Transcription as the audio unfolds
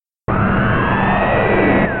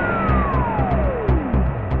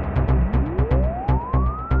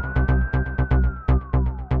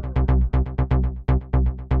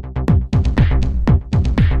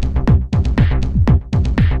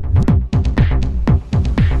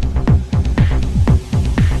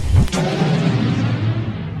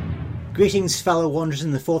Greetings, fellow wanderers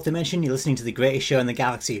in the fourth dimension. You're listening to the greatest show in the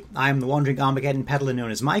galaxy. I am the wandering Armageddon peddler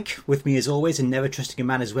known as Mike. With me, as always, and never trusting a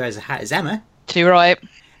man as wears a hat, is Emma. Too right.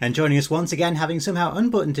 And joining us once again, having somehow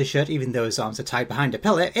unbuttoned his shirt, even though his arms are tied behind a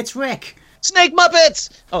pillar, it's Rick. Snake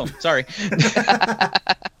Muppets! Oh, sorry.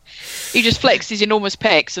 He just flexed his enormous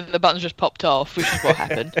pecs and the buttons just popped off, which is what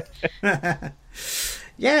happened.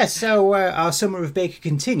 Yeah, so our summer of Baker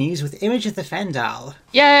continues with Image of the Fendahl.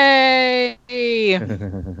 Yay!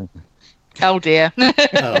 Oh dear.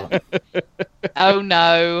 Oh. Oh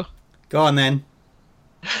no. Go on then.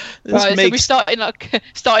 Right, so we're starting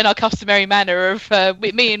our customary manner of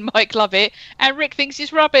me and Mike love it, and Rick thinks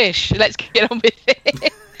it's rubbish. Let's get on with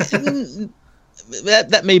it.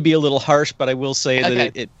 That may be a little harsh, but I will say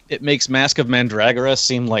that it makes Mask of Mandragora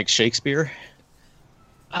seem like Shakespeare.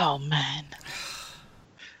 Oh man.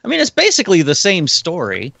 I mean, it's basically the same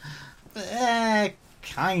story.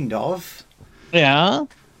 Kind of. Yeah.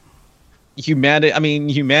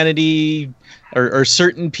 Humanity or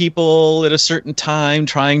certain people at a certain time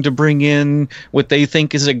trying to bring in what they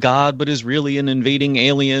think is a god but is really an invading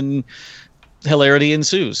alien. Hilarity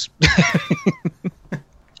ensues.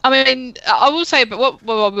 I mean, I will say, but what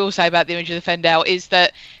I will say about the Image of the Fendahl is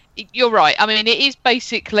that you're right. I mean, it is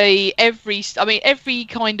basically every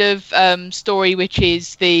kind of story which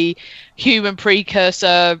is the human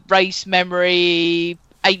precursor, race memory,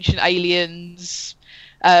 ancient aliens,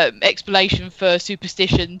 explanation for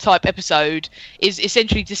superstition type episode is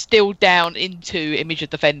essentially distilled down into Image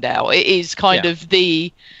of the Fendahl. It is kind of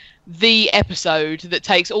the episode that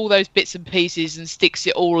takes all those bits and pieces and sticks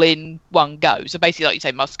it all in one go. So basically, like you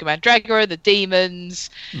say, Mask of Mandragora, the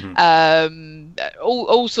demons,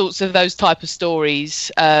 all sorts of those type of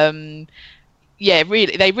stories. Really,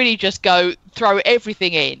 they really just throw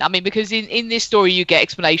everything in. I mean, because in this story you get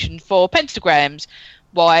explanation for pentagrams,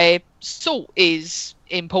 why salt is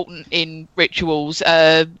important in rituals,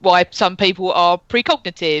 why some people are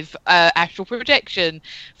precognitive, astral projection,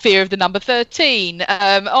 fear of the number 13,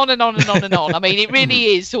 on and on and on and on. I mean, it really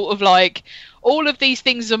is sort of like all of these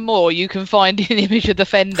things and more you can find in Image of the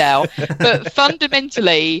Fendahl. But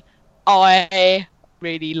fundamentally, I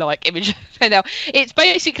really like Image of the Fendahl. It's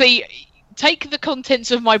basically take the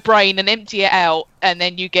contents of my brain and empty it out, and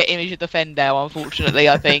then you get Image of the Fendahl. Unfortunately,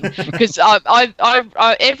 I think because all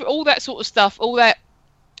that sort of stuff, all that.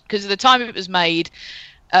 Because at the time it was made,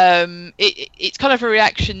 it's kind of a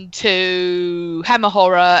reaction to Hammer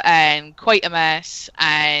Horror and Quatermass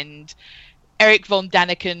and Eric von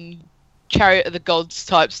Daniken, Chariot of the Gods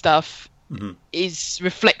type stuff is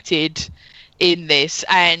reflected in this,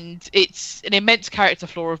 and it's an immense character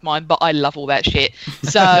flaw of mine, but I love all that shit.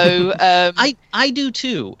 So I do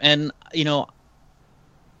too, and you know,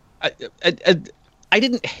 I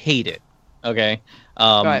didn't hate it. Okay,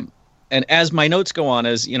 right. And as my notes go on,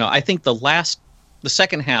 as you know, I think the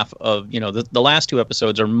second half of the last two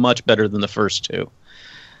episodes are much better than the first two.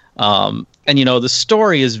 And you know, the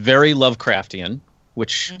story is very Lovecraftian,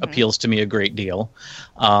 which appeals to me a great deal.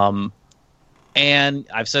 And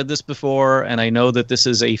I've said this before, and I know that this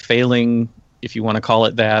is a failing, if you want to call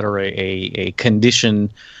it that, or a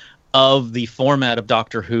condition of the format of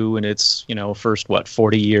Doctor Who in its first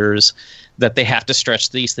 40 years, that they have to stretch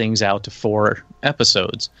these things out to 4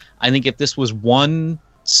 episodes. I think if this was one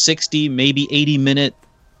 60, maybe 80-minute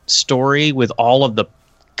story with all of the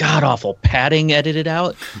god-awful padding edited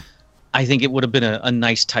out, I think it would have been a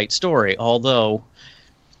nice, tight story. Although,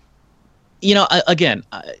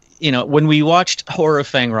 when we watched Horror of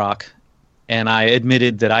Fang Rock, and I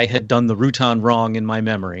admitted that I had done the Rutan wrong in my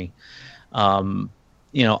memory,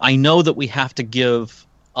 I know that we have to give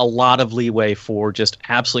a lot of leeway for just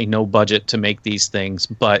absolutely no budget to make these things,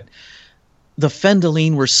 but the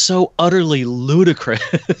Fendaline were so utterly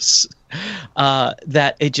ludicrous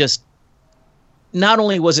that it just, not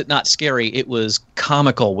only was it not scary, it was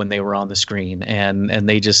comical when they were on the screen, and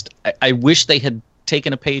they just, I wish they had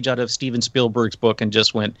taken a page out of Steven Spielberg's book and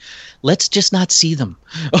just went, let's just not see them,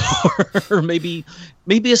 or maybe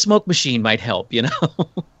a smoke machine might help,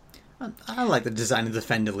 I like the design of the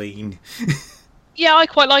Fendaline. Yeah, I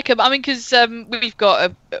quite like them. I mean, because we've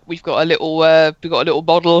got a little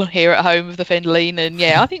bottle here at home of the Fendaline, and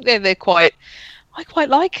yeah, I think they're quite. I quite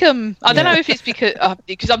like them. I don't know if it's because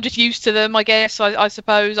I'm just used to them. I guess I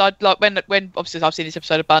suppose I'd like when obviously I've seen this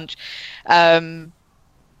episode a bunch. I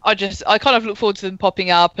kind of look forward to them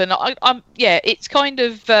popping up, and it's kind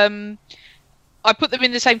of. I put them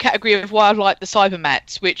in the same category of why I like the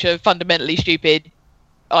Cybermats, which are fundamentally stupid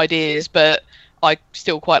ideas, but I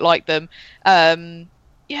still quite like them. I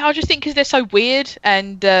just think because they're so weird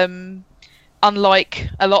and unlike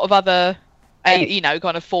a lot of other,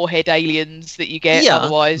 kind of forehead aliens that you get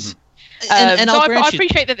otherwise. And so I'll I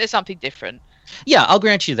appreciate that there's something different. Yeah, I'll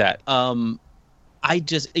grant you that. I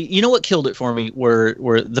just, you know what killed it for me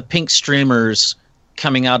were the pink streamers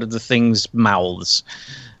coming out of the thing's mouths,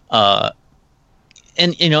 and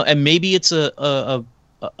and maybe it's a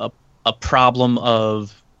problem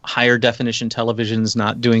of higher definition televisions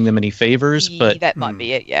not doing them any favors, but that might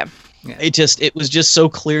be it. Yeah. It was just so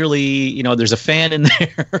clearly, there's a fan in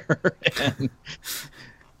there. And,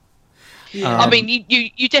 I mean,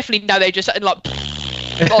 you definitely know they just like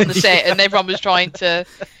on the set, and everyone was trying to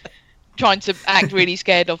act really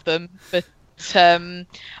scared of them. But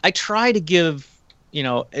I try to give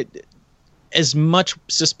as much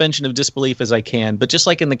suspension of disbelief as I can, but just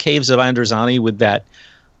like in the caves of Androzani with that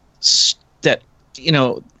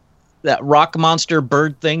rock monster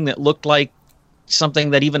bird thing that looked like something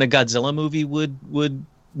that even a Godzilla movie would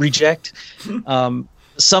reject.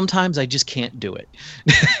 Sometimes I just can't do it.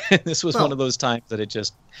 This was one of those times that it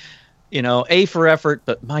just, A, for effort,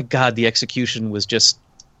 but my God, the execution was just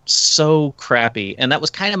so crappy. And that was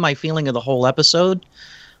kind of my feeling of the whole episode.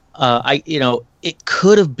 It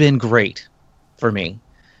could have been great for me.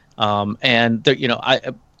 And there,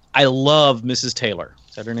 I love Mrs. Taylor.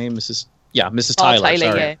 Is that her name? Mrs. Tyler.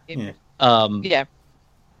 Taylor, sorry. Yeah.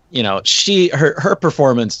 Her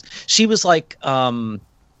performance, she was like the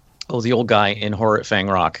old guy in Horror at Fang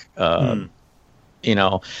Rock.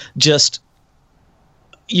 Just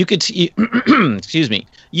you could excuse me,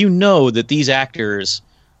 that these actors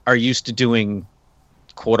are used to doing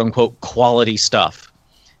quote unquote quality stuff,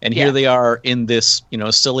 and here they are in this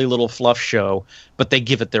silly little fluff show, but they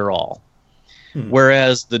give it their all.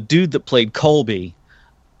 Whereas the dude that played Colby,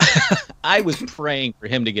 I was praying for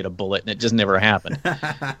him to get a bullet, and it just never happened.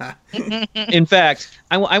 In fact,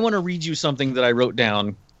 I want to read you something that I wrote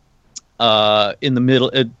down in the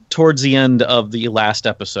middle, towards the end of the last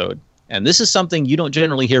episode. And this is something you don't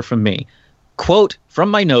generally hear from me. Quote from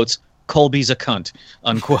my notes, Colby's a cunt,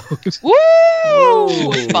 unquote.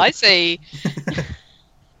 Woo! Spicy.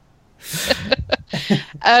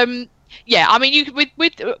 Yeah, I mean, you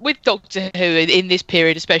with Doctor Who in this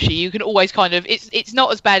period, especially, you can always kind of it's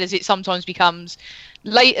not as bad as it sometimes becomes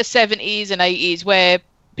later 70s and 80s, where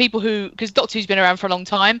people because Doctor Who's been around for a long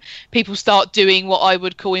time, people start doing what I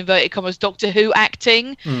would call inverted commas Doctor Who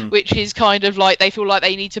acting, which is kind of like they feel like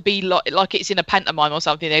they need to be like it's in a pantomime or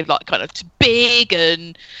something. They're like kind of big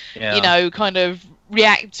and kind of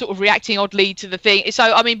reacting oddly to the thing.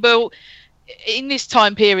 So I mean, but in this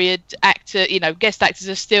time period, guest actors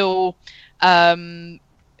are still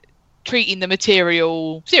treating the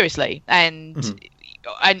material seriously and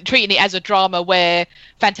treating it as a drama where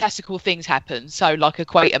fantastical things happen. So like a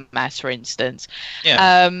Quatermass, for instance.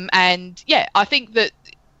 I think that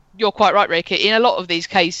you're quite right, Rick. In a lot of these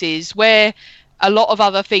cases where a lot of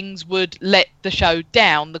other things would let the show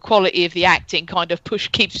down, the quality of the acting kind of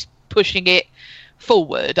keeps pushing it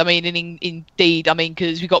forward. I mean, indeed,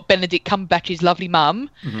 because we've got Benedict Cumberbatch's lovely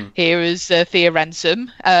mum here as Thea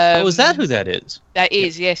Ransom. Is that who that is? That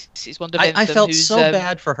is, yes. It's Wanda Bentham. I felt so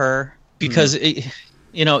bad for her because,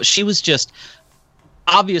 she was just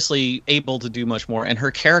obviously able to do much more, and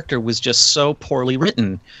her character was just so poorly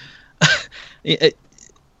written.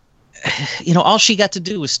 All she got to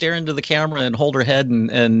do was stare into the camera and hold her head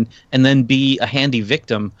and then be a handy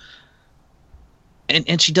victim.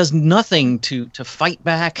 And she does nothing to fight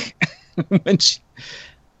back when she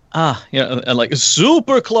and like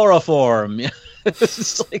super chloroform.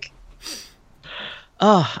 It's like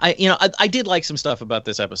I did like some stuff about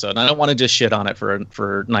this episode, and I don't want to just shit on it for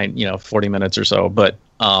 40 minutes or so, but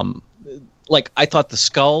I thought the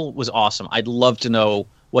skull was awesome. I'd love to know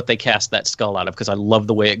what they cast that skull out of, because I love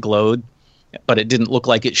the way it glowed, but it didn't look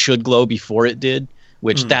like it should glow before it did,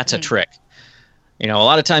 which that's a trick. A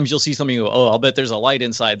lot of times you'll see something and go, oh, I'll bet there's a light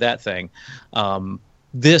inside that thing.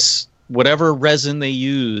 Whatever resin they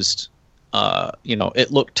used,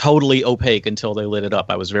 it looked totally opaque until they lit it up.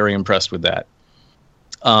 I was very impressed with that.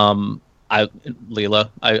 Leela,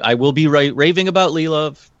 I will be raving about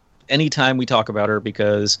Leela anytime we talk about her,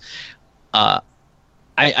 because I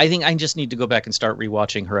think I just need to go back and start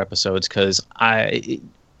rewatching her episodes, because I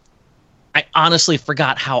honestly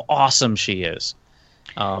forgot how awesome she is.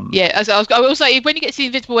 I will say, when you get to the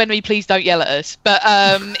Invisible Enemy, please don't yell at us. But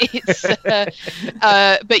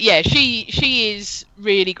but yeah, she is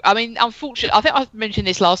really. I mean, unfortunately, I think I mentioned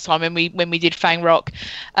this last time when we did Fang Rock,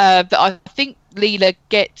 that I think Leela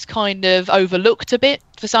gets kind of overlooked a bit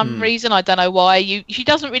for some reason. I don't know why. She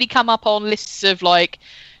doesn't really come up on lists of like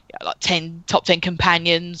top 10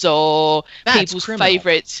 companions or people's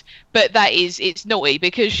favourites. But it's naughty,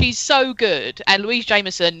 because she's so good, and Louise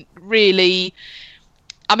Jameson really.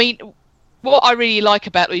 I mean, what I really like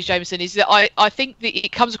about Louise Jameson is that I think that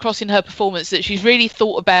it comes across in her performance that she's really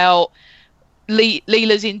thought about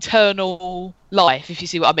Leela's internal life, if you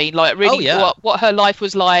see what I mean, like really what her life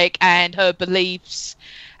was like and her beliefs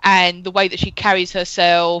and the way that she carries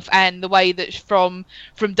herself and the way that from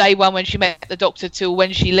day one when she met the Doctor till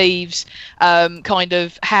when she leaves, kind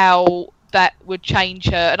of how that would change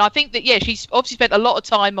her. And I think that she's obviously spent a lot of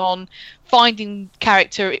time on finding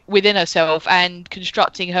character within herself and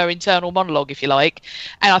constructing her internal monologue, if you like,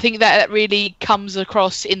 and I think that really comes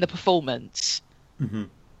across in the performance. Mm-hmm.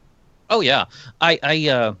 Oh yeah,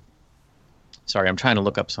 I sorry, I'm trying to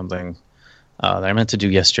look up something that I meant to do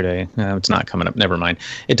yesterday. It's not coming up. Never mind.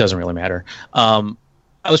 It doesn't really matter. I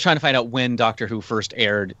was trying to find out when Doctor Who first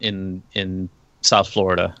aired in South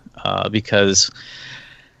Florida, because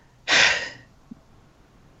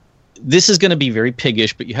this is going to be very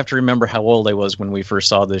piggish, but you have to remember how old I was when we first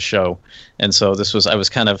saw this show. And so I was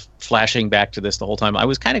kind of flashing back to this the whole time. I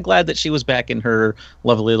was kind of glad that she was back in her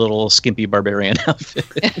lovely little skimpy barbarian outfit.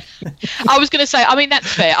 I was going to say, I mean,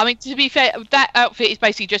 that's fair. I mean, to be fair, that outfit is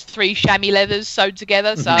basically just 3 chamois leathers sewed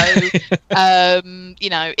together. So,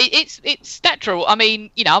 it's natural. I mean,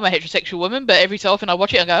 I'm a heterosexual woman, but every so often I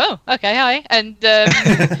watch it and go, oh, okay, hi. And,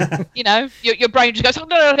 your brain just goes, oh,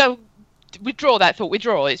 no. Withdraw that thought.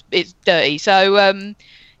 Withdraw. It's dirty. So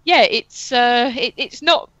it's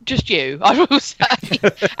not just you, I will say,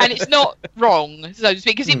 and it's not wrong, so to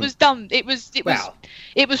speak, because it was done. It was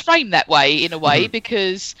framed that way in a way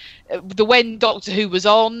because when Doctor Who was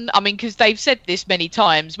on, I mean, because they've said this many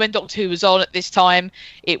times, when Doctor Who was on at this time,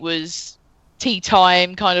 it was tea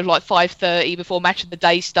time, kind of like 5:30 before Match of the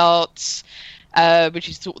Day starts. Which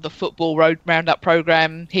is sort of the football roundup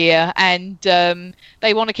program here, and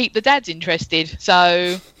they want to keep the dads interested,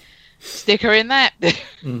 so stick her in that.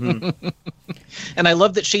 Mm-hmm. And I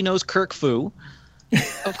love that she knows Kirk Fu,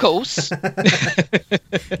 of course.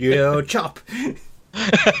 Chop.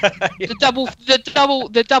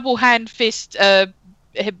 The double hand fist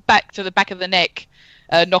back to the back of the neck.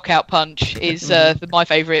 Knockout punch is my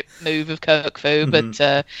favourite move of Kirk Fu, but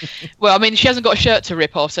well, I mean, she hasn't got a shirt to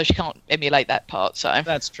rip off, so she can't emulate that part. So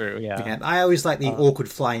that's true. Yeah. I always like the awkward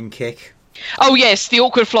flying kick. Oh yes, the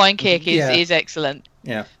awkward flying kick is excellent.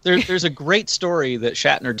 Yeah, there's a great story that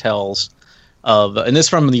Shatner tells of, and this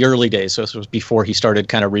from the early days, so this was before he started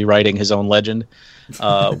kind of rewriting his own legend,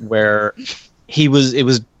 where it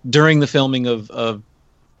was during the filming of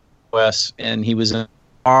Wes, and he was in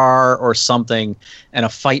bar or something, and a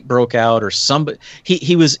fight broke out, or somebody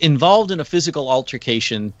he was involved in a physical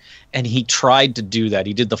altercation, and he tried to do that.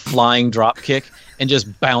 He did the flying drop kick and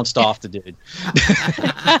just bounced off the dude.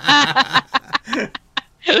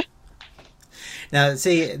 Now,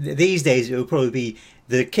 see, these days it would probably be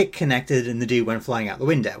the kick connected and the dude went flying out the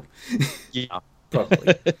window. Yeah,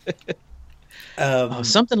 probably.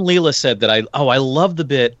 Something Leela said that I love the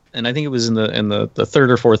bit, and I think it was in the 3rd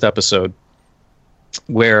or 4th episode,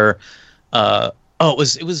 where it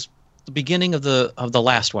was the beginning of the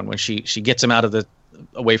last one when she gets him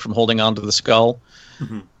away from holding on to the skull,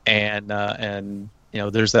 and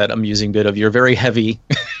there's that amusing bit of, you're very heavy,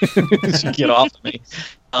 get off of me,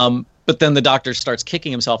 but then the Doctor starts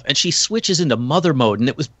kicking himself and she switches into mother mode, and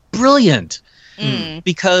it was brilliant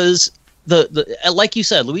because the like you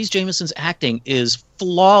said, Louise Jameson's acting is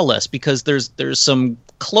flawless, because there's some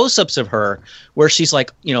close-ups of her where she's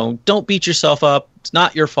like, don't beat yourself up, it's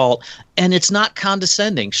not your fault, and it's not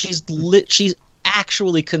condescending. She's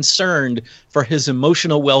actually concerned for his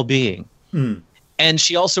emotional well-being. And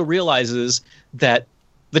she also realizes that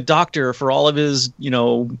the Doctor, for all of his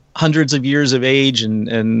hundreds of years of age and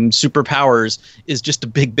superpowers, is just a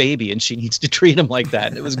big baby, and she needs to treat him like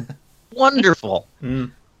that. It was wonderful.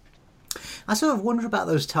 I sort of wonder about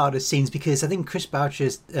those TARDIS scenes, because I think Chris Boucher,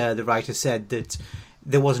 the writer, said that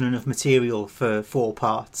there wasn't enough material for 4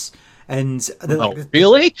 parts, and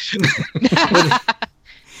really?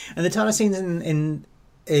 And the TARDIS scenes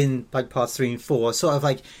in like parts 3 and 4, sort of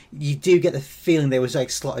like, you do get the feeling they was like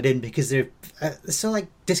slotted in because they're sort of like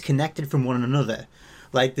disconnected from one another.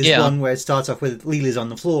 Like there's one where it starts off with Leela's on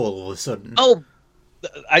the floor all of a sudden. Oh,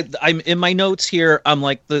 I'm in my notes here. I'm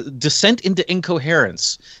like, the descent into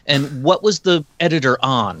incoherence, and what was the editor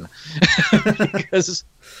on? Because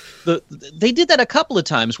they did that a couple of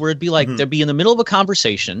times where it'd be like they'd be in the middle of a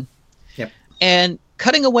conversation, and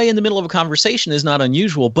cutting away in the middle of a conversation is not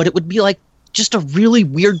unusual, but it would be like just a really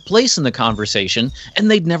weird place in the conversation, and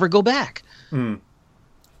they'd never go back. And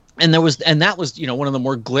that was one of the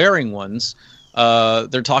more glaring ones.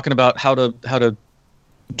 They're talking about how to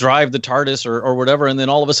drive the TARDIS or whatever, and then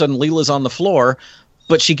all of a sudden Leela's on the floor,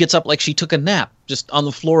 but she gets up like she took a nap, just on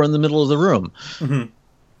the floor in the middle of the room.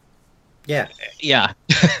 Yeah. Yeah.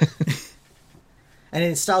 And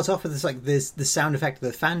it starts off with the sound effect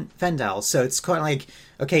of the Fendahl, so it's kind of like,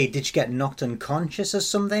 okay, did she get knocked unconscious or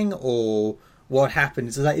something, or what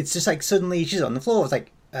happened? So it's just like suddenly she's on the floor. It's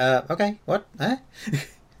like, okay, what? Huh?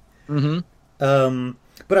 Mm-hmm.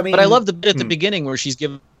 But I mean, but I love the bit at the beginning where she's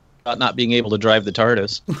given about not being able to drive the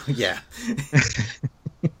TARDIS. Yeah.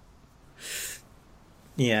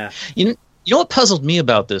 Yeah. You know what puzzled me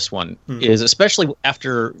about this one is, especially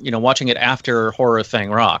after watching it after Horror of Fang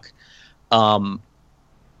Rock.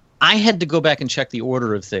 I had to go back and check the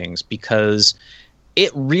order of things because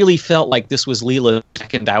it really felt like this was Leela's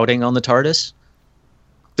second outing on the TARDIS.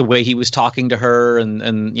 The way he was talking to her and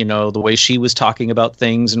the way she was talking about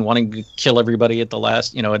things and wanting to kill everybody at the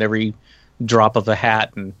last, at every drop of a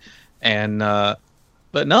hat.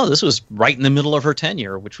 But no, this was right in the middle of her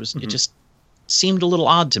tenure, which was, it just seemed a little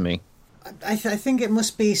odd to me. I think it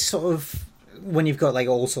must be sort of when you've got like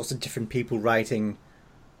all sorts of different people writing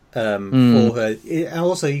for her. And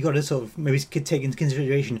also, you've got to sort of maybe take into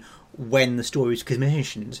consideration when the story was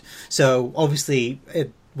commissioned. So, obviously,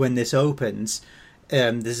 when this opens,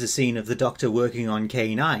 there's a scene of the Doctor working on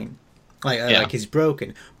K9. Like he's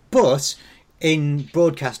broken. But, in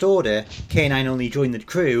broadcast order, K9 only joined the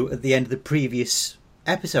crew at the end of the previous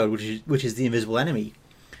episode, which is The Invisible Enemy.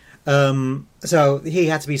 So, he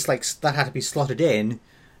had to be that had to be slotted in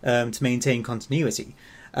to maintain continuity.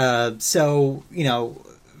 So,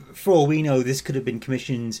 for all we know, this could have been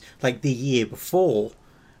commissioned like the year before,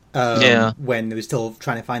 when they were still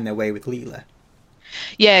trying to find their way with Leela.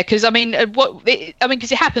 Yeah, because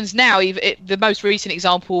because it happens now. The most recent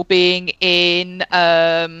example being in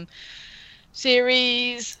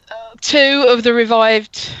series 2 of the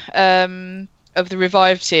revived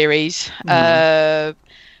series,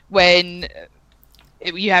 when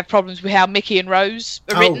you have problems with how Mickey and Rose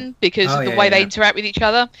are written because of the way they interact with each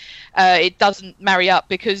other. It doesn't marry up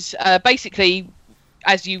because basically,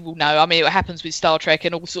 as you will know, I mean, it happens with Star Trek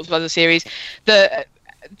and all sorts of other series, that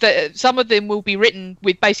some of them will be written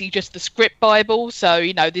with basically just the script Bible. So,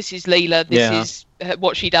 this is Leela, this is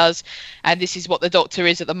what she does, and this is what the Doctor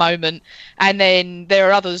is at the moment. And then there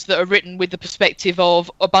are others that are written with the perspective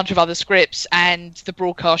of a bunch of other scripts and the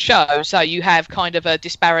broadcast show. So you have kind of a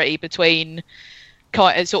disparity between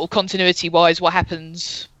sort of continuity-wise what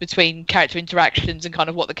happens between character interactions and kind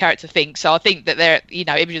of what the character thinks. So I think that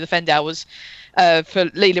Image of the Fendahl was, for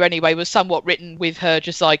Leela anyway, was somewhat written with her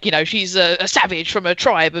just like, she's a savage from a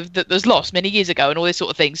tribe that was lost many years ago and all this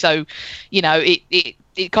sort of thing. So,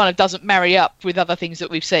 it kind of doesn't marry up with other things that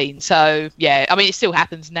we've seen. So, yeah, I mean, it still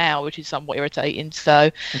happens now, which is somewhat irritating.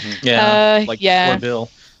 So, poor Bill.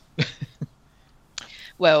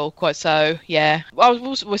 Well, quite so, yeah. I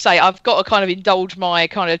will say I've got to kind of indulge my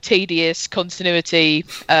kind of tedious continuity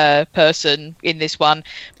person in this one,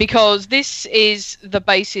 because this is the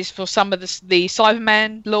basis for some of the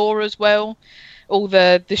Cyberman lore as well. All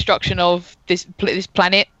the destruction of this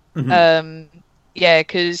planet.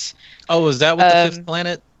 Because... Oh, is that what the Fifth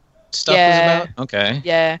Planet stuff was about? Okay.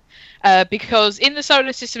 Yeah. Because in the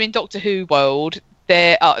solar system in Doctor Who world,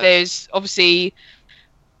 there's obviously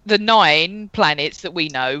the 9 planets that we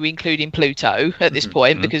know, including Pluto at this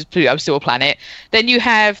point, because Pluto's still a planet. Then you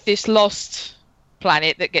have this lost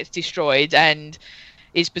planet that gets destroyed and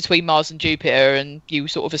is between Mars and Jupiter, and you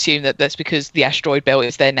sort of assume that that's because the asteroid belt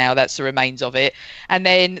is there now. That's the remains of it. And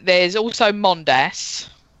then there's also Mondas,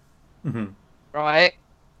 right?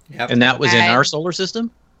 Yep. And that was in our solar system?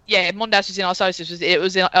 Yeah, Mondas was in our solar system. It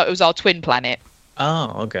was our twin planet.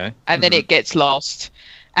 Oh, okay. And then it gets lost.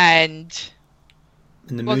 And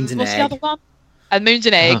the Moon's an egg. What's the other one? And Moon's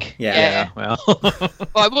an egg. Yeah. Well,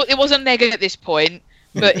 it wasn't an egg at this point,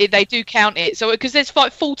 but they do count it. So because there's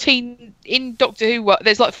like 14 in Doctor Who,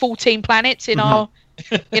 there's like 14 planets in our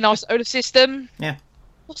solar system. Yeah.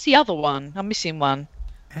 What's the other one? I'm missing one.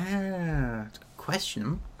 That's a good question.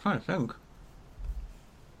 I'm trying to think.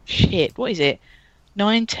 Shit, what is it?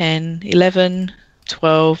 9, 10, 11,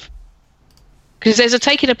 12. Because there's a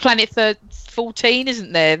Taking a Planet 14,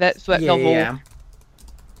 isn't there? That's that novel. Yeah.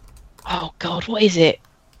 Oh God, what is it?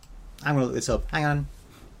 I'm gonna look this up. Hang on.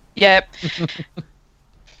 Yep.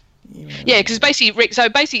 Yeah, because basically,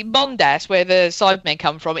 Mondas, where the Cybermen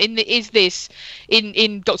come from, in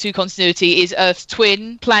Doctor Who continuity, is Earth's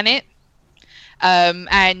twin planet,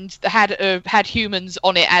 and had humans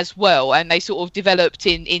on it as well, and they sort of developed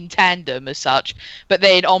in tandem as such. But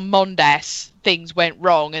then on Mondas, things went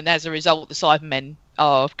wrong, and as a result, the Cybermen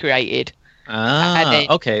are created.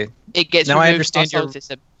 Okay. It gets now removed I understand from our solar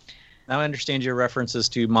system. Now I understand your references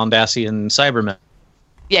to Mondasian Cybermen.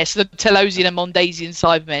 Yes, the Telosian and Mondasian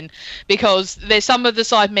Cybermen, because there's some of the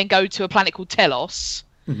Cybermen go to a planet called Telos,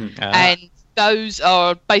 and those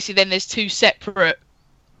are basically, then there's two separate,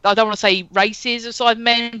 I don't want to say races of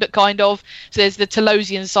Cybermen, but kind of. So there's the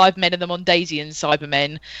Telosian Cybermen and the Mondasian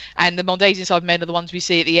Cybermen, and the Mondasian Cybermen are the ones we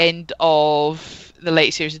see at the end of the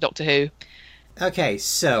latest series of Doctor Who. Okay,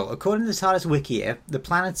 so according to the TARDIS wiki, the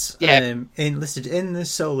planets listed in the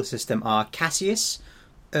solar system are Cassius,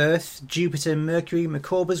 Earth, Jupiter, Mercury,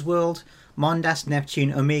 Mercorba's world, Mondas,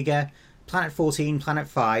 Neptune, Omega, Planet 14, Planet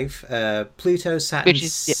 5, Pluto, Saturn,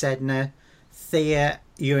 Sedna, Theia,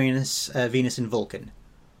 Uranus, Venus, and Vulcan.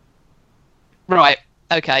 Right.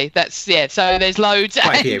 Okay. That's So there's loads,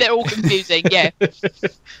 and they're all confusing. Yeah.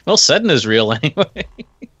 Well, Sedna's real anyway.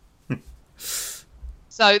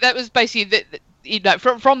 So that was basically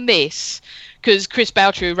from this, because Chris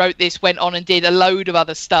Boucher, who wrote this, went on and did a load of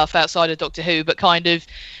other stuff outside of Doctor Who, but kind of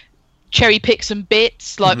cherry pick some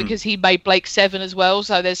bits, because he made Blake 7 as well.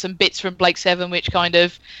 So there's some bits from Blake 7 which kind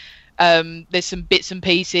of there's some bits and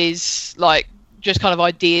pieces, like just kind of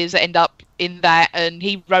ideas that end up in that. And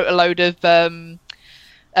he wrote a load of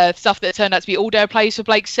stuff that turned out to be audio plays for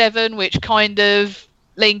Blake 7, which kind of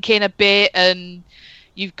link in a bit. And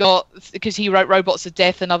you've got, because he wrote Robots of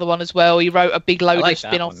Death, another one as well. He wrote a big load of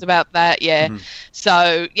spin-offs about that. Yeah. Mm-hmm.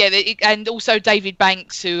 So and also David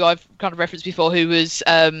Banks, who I've kind of referenced before, who was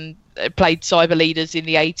played cyber leaders in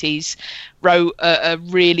the 80s, wrote a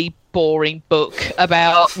really boring book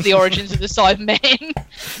about the origins of the Cybermen.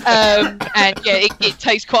 And it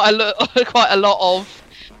takes quite a lot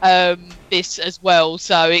of this as well.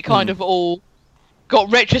 So it kind of all got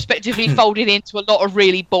retrospectively folded into a lot of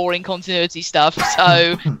really boring continuity stuff.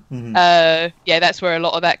 So that's where a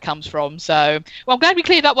lot of that comes from. So I'm glad we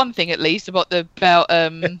cleared up one thing at least about the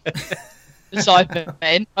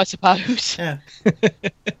Cybermen, I suppose. Yeah.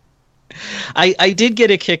 I did get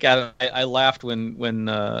a kick out of it. I laughed when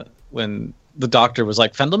the Doctor was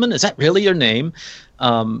like, Fendelman, is that really your name?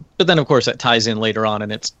 But then of course that ties in later on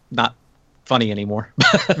and it's not funny anymore.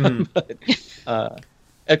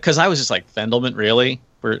 Because I was just like, Fendelman, really?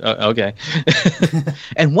 Okay.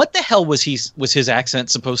 And what the hell was his accent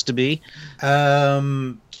supposed to be?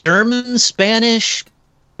 German, Spanish?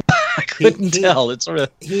 I couldn't tell. It's sort of.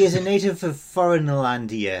 He is a native of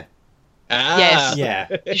Foreignlandia. Yes. Yeah.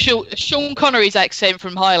 Sean Connery's accent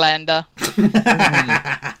from Highlander.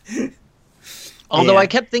 Although I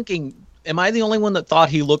kept thinking, am I the only one that thought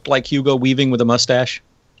he looked like Hugo Weaving with a mustache?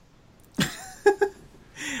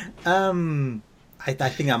 I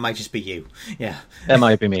think that might just be you. Yeah. That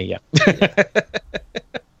might be me, yeah.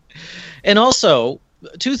 And also,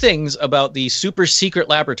 two things about the super secret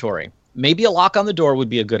laboratory. Maybe a lock on the door would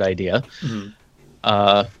be a good idea. Mm-hmm.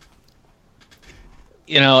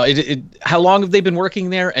 How long have they been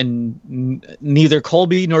working there? And neither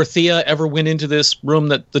Colby nor Thea ever went into this room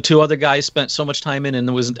that the two other guys spent so much time in, and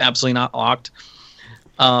it was absolutely not locked.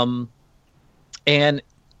 And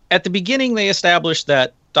at the beginning, they established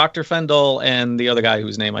that Dr. Fendahl and the other guy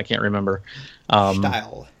whose name I can't remember.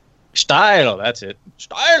 Steil, that's it.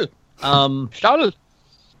 Steil. Steil.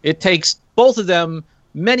 It takes both of them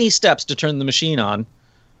many steps to turn the machine on,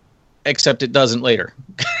 except it doesn't later.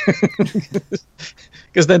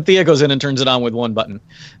 Because then Thea goes in and turns it on with one button.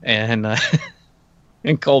 And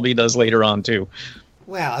Colby does later on, too.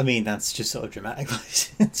 Well, I mean, that's just sort of dramatic.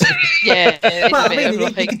 Yeah.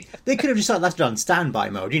 They could have just left it on standby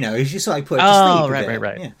mode, It's just put it to sleep.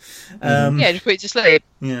 Right. Yeah. Just put it to sleep.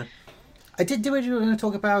 Yeah. I did do it. We were going to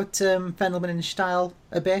talk about Fendelman and Steil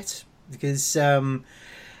a bit, because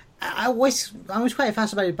I was quite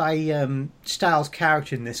fascinated by Steil's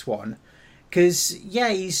character in this one, because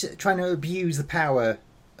he's trying to abuse the power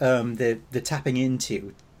they're tapping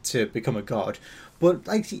into to become a god. But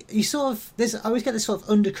you sort of, I always get this sort of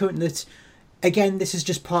undercurrent that, again, this is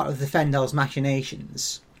just part of the Fendahl's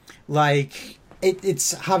machinations.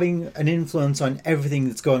 It's having an influence on everything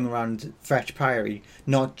that's going around Fetch Priory,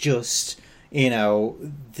 not just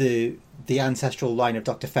the ancestral line of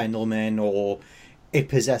Dr. Fendelman or it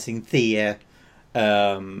possessing Thea,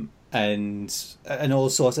 and all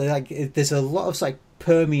sorts of there's a lot of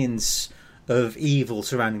permeance of evil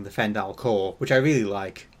surrounding the Fendahl core, which I really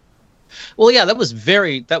like. Well, yeah, that was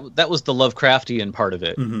that was the Lovecraftian part of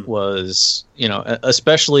it. Mm-hmm. Was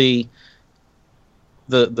especially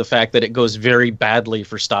the fact that it goes very badly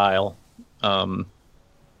for Steil. That's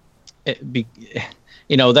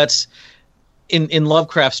in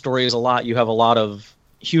Lovecraft stories a lot. You have a lot of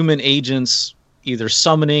human agents either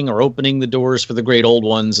summoning or opening the doors for the great old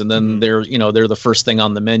ones, and then they're the first thing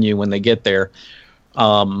on the menu when they get there.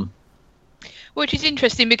 Which is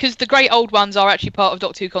interesting because the great old ones are actually part of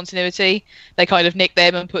Doctor Who continuity. They kind of nick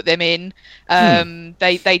them and put them in.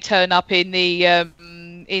 They turn up in the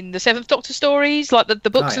in the Seventh Doctor stories, like the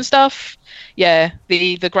books and stuff. Yeah,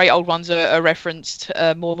 the great old ones are referenced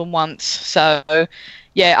more than once. So.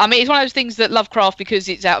 Yeah, I mean, it's one of those things that Lovecraft, because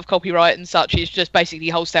it's out of copyright and such, is just basically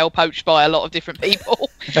wholesale poached by a lot of different people.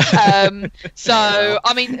 So,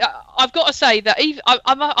 I mean, I've got to say that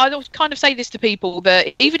I kind of say this to people,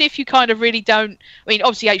 that even if you kind of really don't... I mean,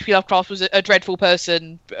 obviously H.P. Lovecraft was a dreadful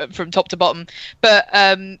person from top to bottom, but,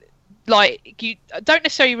 like, you don't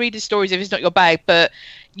necessarily read his stories if it's not your bag, but...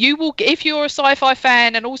 You will, if you're a sci-fi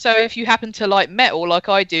fan, and also if you happen to like metal like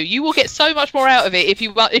I do, you will get so much more out of it if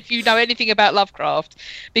you know anything about Lovecraft,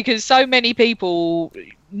 because so many people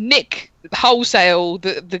nick wholesale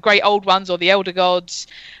the great old ones or the elder gods,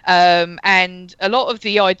 and a lot of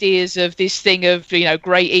the ideas of this thing of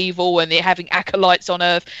great evil and it having acolytes on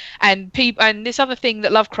Earth, and people, and this other thing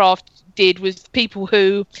that Lovecraft did was people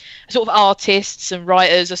who sort of artists and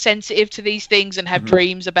writers are sensitive to these things and have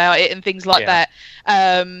dreams about it and things like that.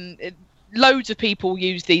 Loads of people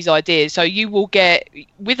use these ideas, so you will get,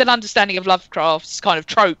 with an understanding of Lovecraft's kind of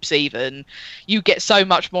tropes, even you get so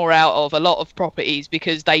much more out of a lot of properties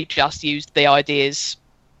because they just used the ideas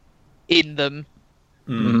in them.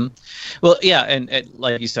 Well, yeah, and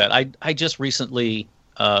like you said, I just recently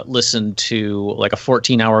listened to like a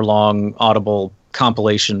 14-hour long Audible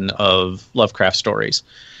compilation of Lovecraft stories,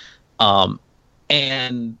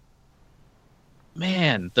 and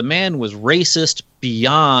man, the man was racist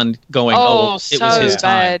beyond going, it was his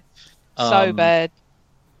bad. time. So bad.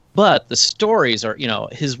 But the stories are,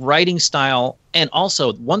 his writing style, and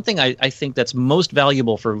also one thing I think that's most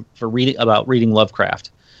valuable for reading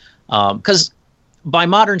Lovecraft, because by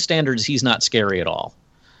modern standards he's not scary at all.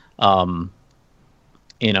 The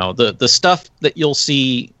stuff that you'll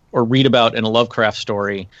see or read about in a Lovecraft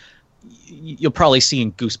story, you'll probably see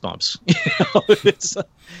in Goosebumps.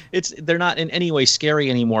 They're not in any way scary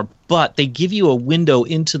anymore, but they give you a window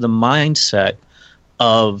into the mindset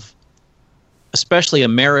of especially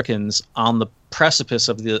Americans on the precipice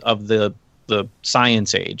of the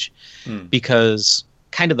science age, because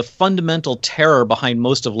kind of the fundamental terror behind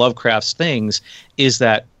most of Lovecraft's things is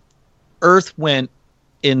that Earth went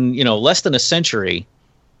in less than a century.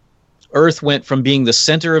 Earth went from being the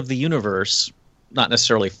center of the universe, not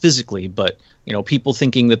necessarily physically, but people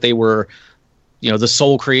thinking that they were the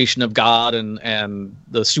sole creation of God and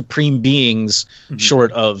the supreme beings,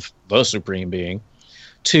 short of the supreme being,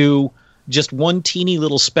 to just one teeny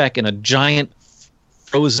little speck in a giant,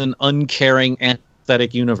 frozen, uncaring,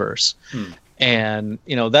 apathetic universe. And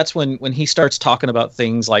that's when he starts talking about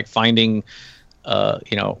things like finding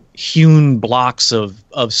hewn blocks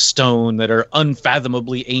of stone that are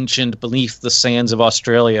unfathomably ancient beneath the sands of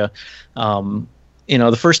Australia.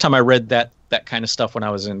 The first time I read that kind of stuff when I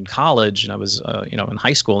was in college and I was in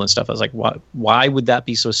high school and stuff, I was like, why would that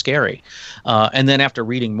be so scary? And then after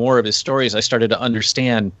reading more of his stories, I started to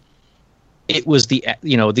understand it was the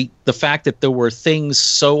fact that there were things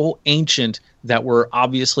so ancient that were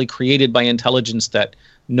obviously created by intelligence that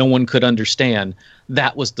no one could understand.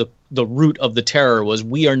 That was the root of the terror, was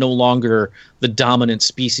we are no longer the dominant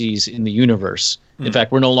species in the universe. In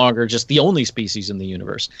fact, we're no longer just the only species in the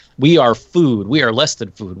universe. We are food. We are less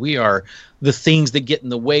than food. We are the things that get in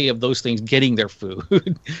the way of those things getting their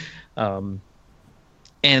food. And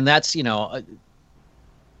that's,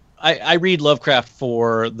 I read Lovecraft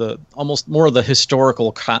for almost more of the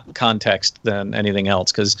historical context than anything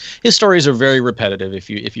else, because his stories are very repetitive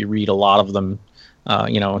if you read a lot of them.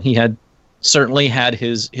 He certainly had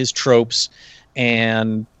his tropes,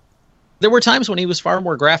 and there were times when he was far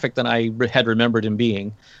more graphic than I had remembered him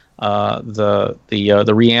being. The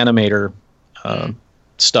Reanimator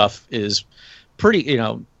stuff is pretty,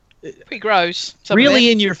 pretty gross.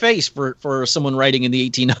 Really in your face for someone writing in the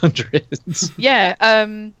 1800s. Yeah.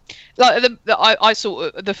 I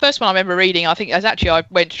saw the first one I remember reading. I think I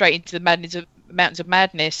went straight into the Mountains of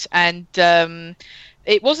Madness, and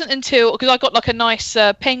it wasn't until, because I got like a nice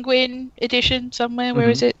Penguin edition somewhere. Where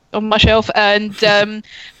is it on my shelf? And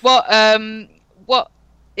what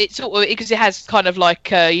it sort of, because it has kind of like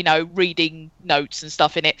reading notes and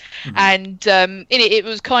stuff in it, and in it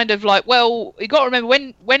was kind of like, well, you got to remember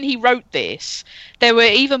when he wrote this, there were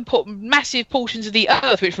even massive portions of the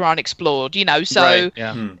Earth which were unexplored. So right,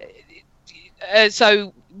 yeah.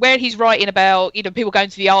 So where he's writing about people going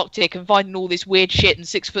to the Arctic and finding all this weird shit and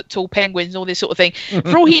 6-foot tall penguins and all this sort of thing,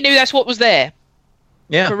 for all he knew, that's what was there.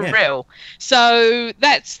 For real. So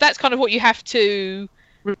that's kind of what you have to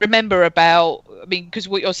remember about. I mean, because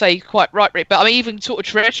what you're saying quite right, Rick, but I mean, even sort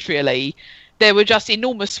of terrestrially, there were just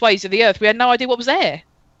enormous swathes of the Earth we had no idea what was there.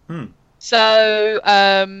 So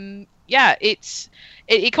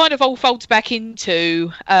it kind of all folds back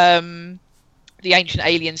into the ancient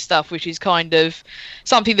alien stuff, which is kind of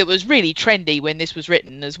something that was really trendy when this was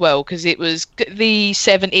written as well, because it was the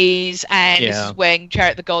 70s, and this is when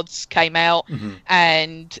Chariot of the Gods came out,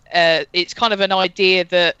 and it's kind of an idea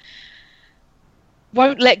that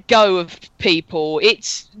won't let go of people.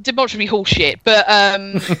 It's demonstrably horseshit, but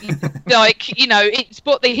like, you know, it's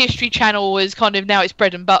what the History Channel was kind of, now its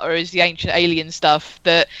bread and butter is the ancient alien stuff.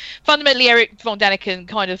 That fundamentally Eric von Daniken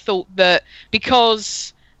kind of thought that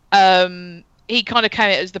because he kind of came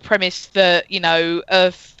at it as the premise that, you know,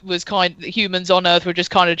 Earth was humans on Earth were just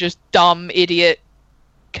kind of just dumb, idiot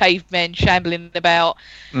cavemen shambling about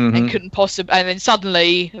and couldn't possibly, and then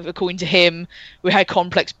suddenly, according to him, we had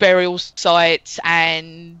complex burial sites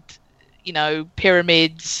and, you know,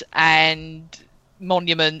 pyramids and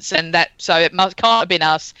monuments, and that, so it can't have been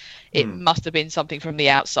us, it must have been something from the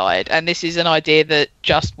outside, and this is an idea that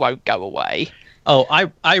just won't go away.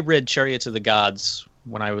 I read Chariots of the Gods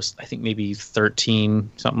when I was, I think, maybe 13,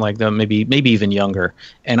 something like that, maybe even younger,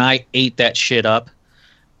 and I ate that shit up.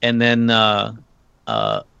 And then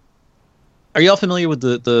are y'all familiar with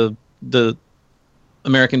the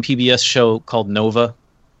American PBS show called Nova?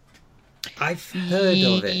 I've heard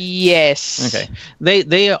of it. Yes. Okay.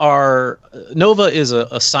 They are, Nova is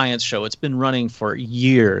a science show. It's been running for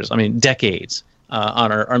years, I mean decades, on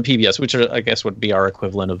PBS, which I guess would be our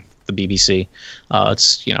equivalent of the BBC.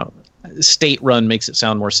 It's, you know, state-run makes it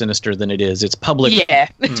sound more sinister than it is. It's public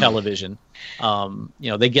television. You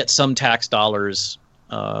know, they get some tax dollars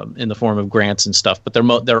in the form of grants and stuff, but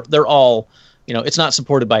they're all, you know, it's not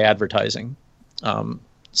supported by advertising.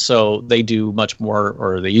 So they do much more,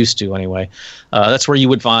 or they used to anyway. That's where you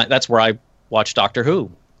would find. That's where I watched Doctor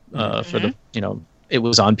Who for the, you know, it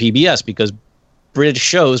was on PBS because British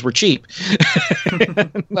shows were cheap.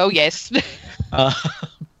 Well, yes.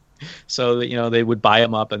 So, you know, they would buy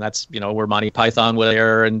them up, and that's, you know, where Monty Python was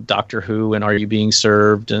there, and Doctor Who, and Are You Being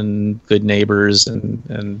Served, and Good Neighbors,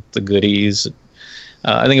 and The Goodies.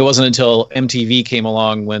 I think it wasn't until MTV came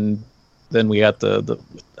along when then we got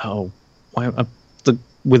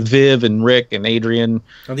with Viv and Rick and Adrian.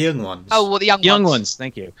 Oh, the young ones. Oh, well, the young ones.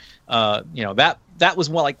 Thank you. You know, that was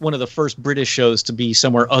more like one of the first British shows to be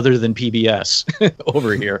somewhere other than PBS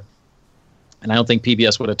over here. And I don't think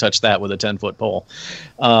PBS would have touched that with a 10-foot pole.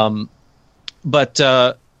 But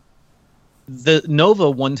the Nova,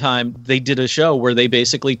 one time, they did a show where they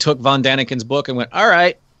basically took Von Daniken's book and went, all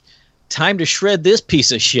right, time to shred this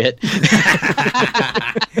piece of shit.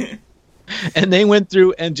 And they went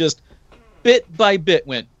through and just bit by bit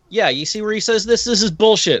went, yeah, you see where he says this is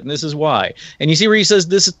bullshit, and this is why. And you see where he says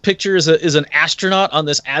this picture is an astronaut on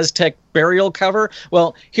this Aztec burial cover?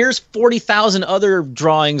 Well, here's 40,000 other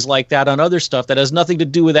drawings like that on other stuff that has nothing to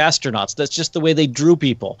do with astronauts. That's just the way they drew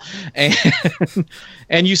people.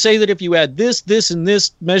 And you say that if you add this, and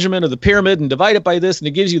this measurement of the pyramid and divide it by this, and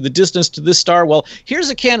it gives you the distance to this star, well, here's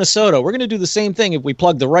a can of soda. We're going to do the same thing if we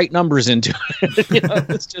plug the right numbers into it. You know,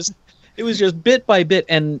 it was just bit by bit,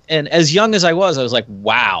 and as young as I was like,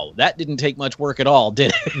 wow, that didn't take much work at all,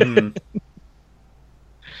 did it?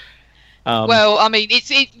 Well, I mean,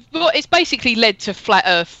 it's basically led to flat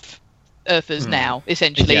earthers now,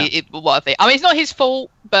 essentially. Yeah. What I think. I mean, it's not his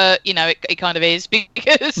fault, but you know, it kind of is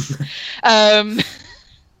because,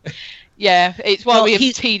 yeah, it's why we have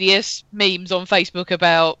tedious memes on Facebook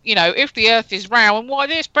about, you know, if the Earth is round, why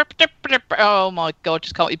this? Oh my God,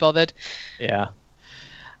 just can't be bothered. Yeah.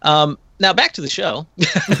 Now back to the show.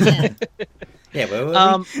 Yeah,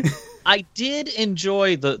 well, I did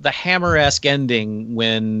enjoy the Hammer-esque ending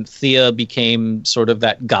when Thea became sort of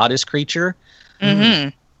that goddess creature. Mm-hmm.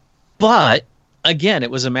 But again, it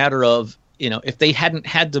was a matter of, you know, if they hadn't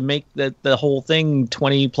had to make the whole thing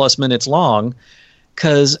 20 plus minutes long,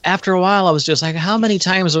 because after a while I was just like, how many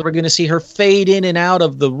times are we going to see her fade in and out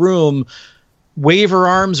of the room, wave her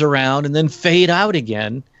arms around, and then fade out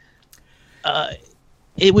again?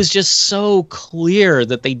 It was just so clear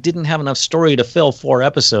that they didn't have enough story to fill 4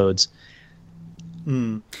 episodes.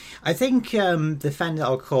 I think the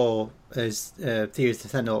Fendahl Core, as Theories the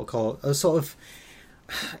Fendahl Core, are sort of,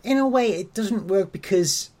 in a way, it doesn't work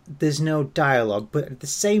because there's no dialogue, but at the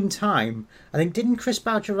same time, I think, didn't Chris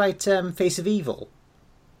Boucher write Face of Evil?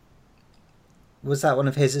 Was that one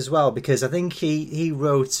of his as well? Because I think he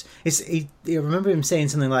wrote... I remember him saying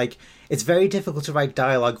something like, it's very difficult to write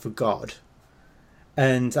dialogue for God.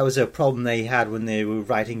 And that was a problem they had when they were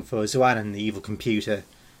writing for Zoan and the Evil Computer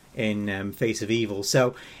in Face of Evil.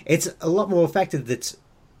 So it's a lot more effective that,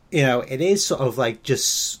 you know, it is sort of like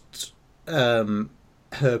just her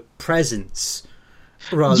presence.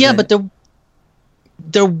 But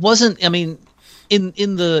there wasn't. I mean,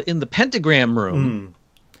 in the pentagram room.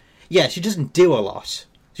 Yeah, she doesn't do a lot.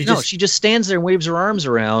 She just stands there and waves her arms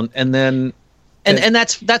around, and then and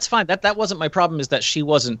that's fine. That wasn't my problem. Is that she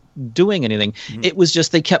wasn't doing anything. Mm-hmm. It was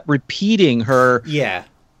just they kept repeating her. Yeah.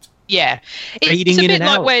 It's a bit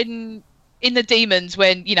like when in the Demons,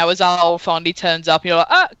 when Azal finally turns up, and you're like,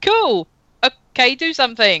 oh, cool. Okay, do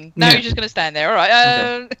something. No, you're just going to stand there. All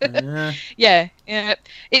right. Okay. Yeah.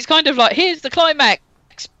 It's kind of like, here's the climax.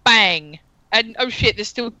 Bang. And, oh, shit, there's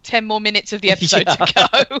still 10 more minutes of the episode to go.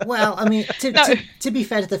 Well, I mean, to be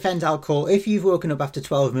fair to the Fendahl Call, if you've woken up after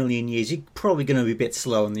 12 million years, you're probably going to be a bit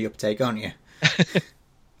slow on the uptake, aren't you?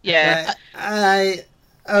 Yeah.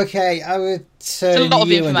 Okay, I would turn it's a lot of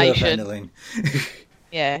you information. Into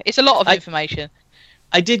Yeah, it's a lot of information.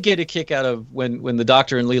 I did get a kick out of when the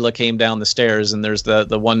Doctor and Leela came down the stairs, and there's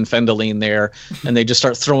the one Fendahl there, and they just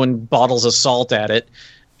start throwing bottles of salt at it,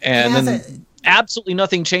 and then absolutely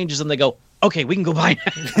nothing changes, and they go, okay, we can go by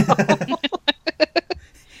now.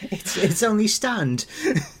 It's only stand.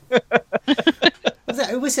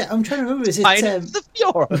 Was it? I'm trying to remember. Is it the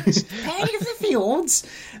Fjords? Penny of the Fjords.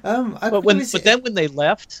 But then when they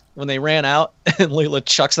left, when they ran out, and Leela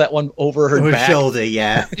chucks that one over her back. Shoulder,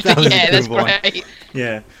 yeah. That's great.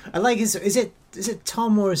 Yeah, I like. Is it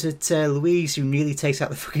Tom or is it Louise who nearly takes out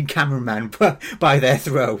the fucking cameraman by their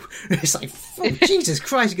throw? It's like, oh, Jesus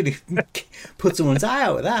Christ, you're gonna put someone's eye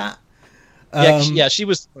out with that. She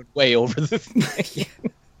was way over the thing.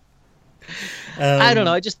 I don't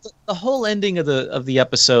know. I just the whole ending of the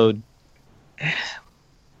episode. I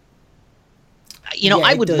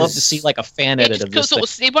would love to see like a fan edit of this. Sort of,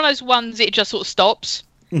 one of those ones it just sort of stops.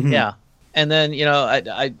 Mm-hmm. Yeah, and then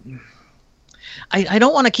I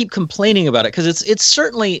don't want to keep complaining about it because it's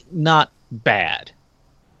certainly not bad.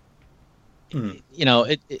 Mm.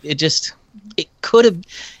 It could have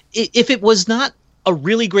if it was not a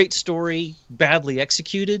really great story badly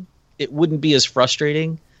executed, it wouldn't be as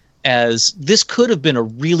frustrating. As this could have been a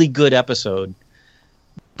really good episode,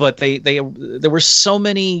 but there were so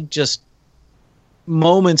many just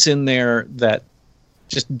moments in there that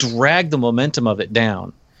just dragged the momentum of it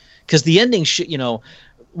down. Because the ending,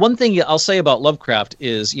 one thing I'll say about Lovecraft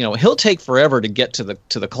is, he'll take forever to get to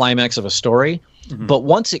the climax of a story, mm-hmm. but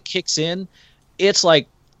once it kicks in, it's like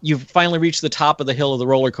you've finally reached the top of the hill of the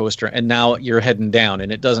roller coaster, and now you're heading down,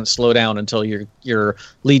 and it doesn't slow down until your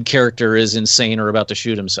lead character is insane or about to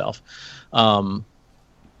shoot himself. But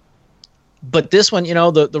this one,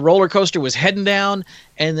 the roller coaster was heading down,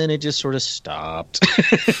 and then it just sort of stopped.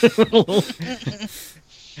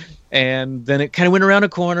 And then it kind of went around a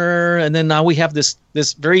corner, and then now we have this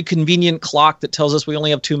very convenient clock that tells us we only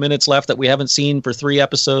have 2 minutes left that we haven't seen for 3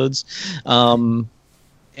 episodes.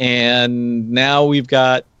 And now we've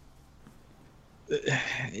got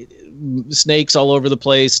snakes all over the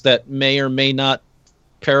place that may or may not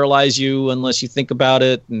paralyze you unless you think about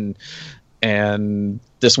it, and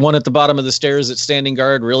this one at the bottom of the stairs that's standing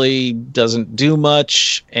guard really doesn't do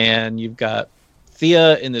much, and you've got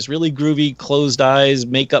Thea in this really groovy closed eyes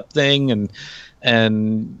makeup thing,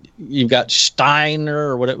 and you've got Steiner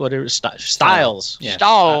or whatever Styles,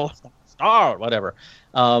 Star, whatever.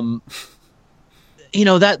 That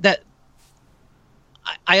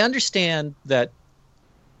I understand that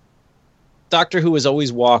Doctor Who has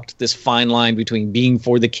always walked this fine line between being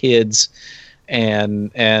for the kids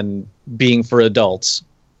and being for adults.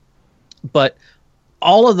 But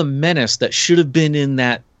all of the menace that should have been in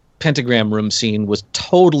that pentagram room scene was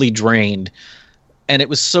totally drained. And it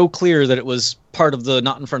was so clear that it was part of the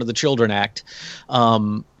Not in Front of the Children Act.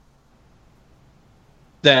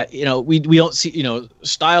 That, we don't see,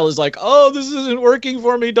 Style is like, oh, this isn't working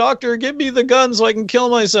for me, Doctor. Give me the gun so I can kill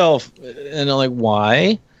myself. And I'm like,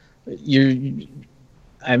 why? I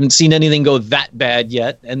haven't seen anything go that bad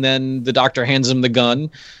yet. And then the Doctor hands him the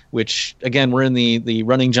gun, which, again, we're in the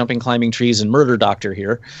running, jumping, climbing trees and murder Doctor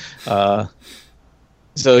here.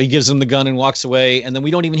 So he gives him the gun and walks away. And then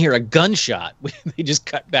we don't even hear a gunshot. They just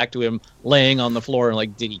cut back to him laying on the floor and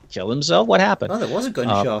like, did he kill himself? What happened? Oh, there was a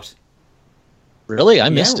gunshot. Really? I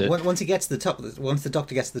missed it. Once he gets to the top, once the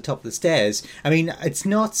Doctor gets to the top of the stairs, I mean, it's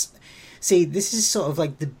not. See, this is sort of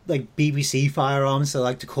like the BBC firearms, I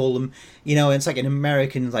like to call them. It's like in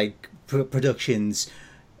American productions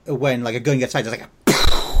when a gun gets fired, it's like a.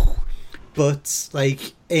 But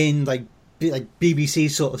in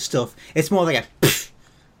BBC sort of stuff, it's more like a,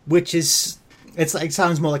 which is it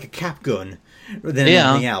sounds more like a cap gun than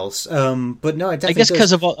anything else. But no, it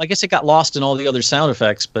definitely I guess it got lost in all the other sound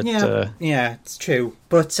effects. But yeah, it's true.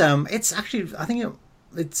 But it's actually, I think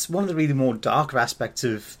it's one of the really more darker aspects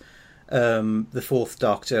of the Fourth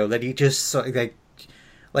Doctor, that he just sort of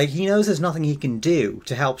he knows there's nothing he can do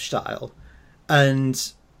to help Style,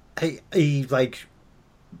 and he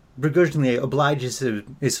begrudgingly obliges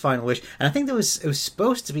his final wish. And I think it was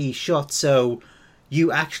supposed to be shot so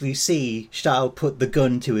you actually see Stahl put the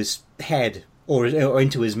gun to his head or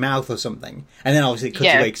into his mouth or something, and then obviously it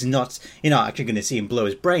cuts away because you're not actually going to see him blow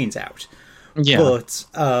his brains out. Yeah, but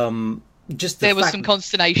just there was some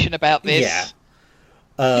consternation about this.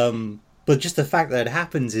 Yeah, but just the fact that it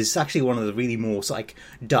happens is actually one of the really more like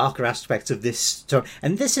darker aspects of this story.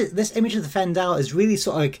 And this image of the Fendahl is really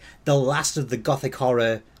sort of like the last of the gothic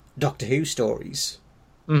horror Doctor Who stories,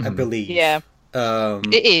 I believe. Yeah,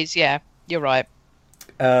 it is. Yeah, you're right.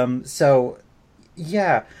 So,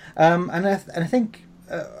 yeah, and I think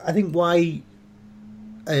why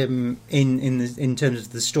in terms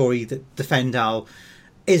of the story that the Fendahl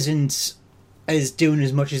isn't as doing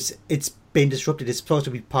as much as it's been disrupted. It's supposed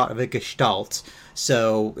to be part of a gestalt,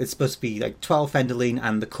 so it's supposed to be like 12 Fendaline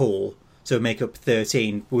and the core, so make up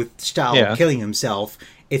 13. With Stahl killing himself,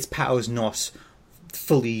 its power's not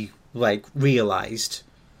fully like realized.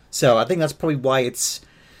 So I think that's probably why it's.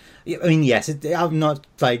 I mean, yes, I'm not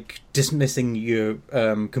like dismissing your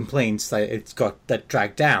complaints that it's got that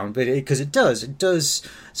dragged down, but because it does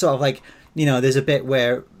sort of like, you know, there's a bit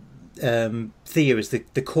where Thea is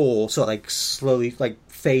the core sort of like slowly like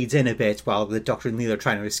fades in a bit while the Doctor and Leela are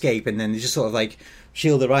trying to escape, and then they just sort of like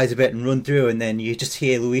shield their eyes a bit and run through, and then you just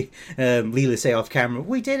hear Leela say off camera,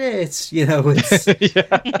 "We did it!" You know, it's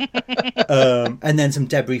and then some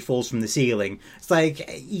debris falls from the ceiling. It's like,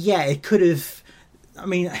 yeah, it could have. I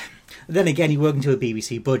mean, then again, you're working to a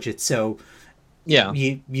BBC budget, so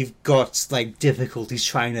you've got like difficulties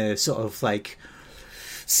trying to sort of like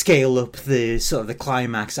scale up the sort of the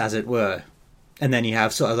climax, as it were. And then you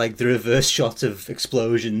have sort of like the reverse shot of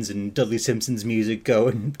explosions and Dudley Simpson's music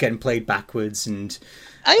getting played backwards. And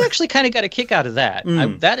I actually kind of got a kick out of that.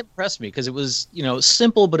 That impressed me because it was, you know,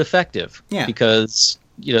 simple but effective. Yeah. Because,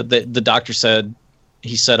 you know, the Doctor said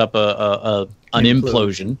he set up an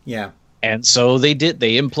implosion. Yeah. And so they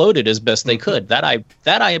imploded as best they could. That I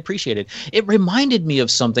appreciated. It reminded me of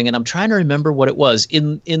something, and I'm trying to remember what it was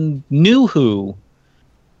in New Who,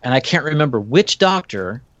 and I can't remember which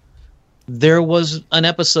Doctor. There was an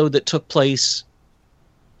episode that took place.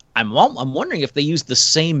 I'm wondering if they used the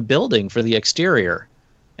same building for the exterior.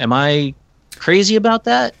 Am I crazy about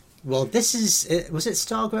that? Well, was it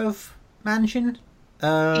Stargrove Mansion?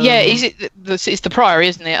 Yeah, it's the Priory,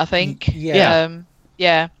 isn't it? I think. Yeah.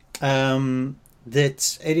 Yeah.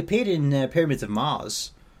 That it appeared in Pyramids of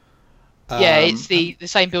Mars. Yeah, it's the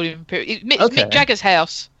same building. Mick Jagger's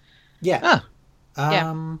house. Yeah.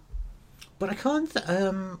 But I can't.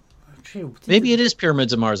 Maybe it is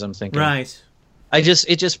Pyramids of Mars. I'm thinking. Right. I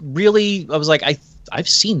was like, I've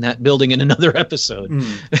seen that building in another episode.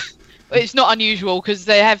 It's not unusual because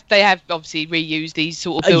they have obviously reused these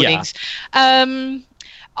sort of buildings.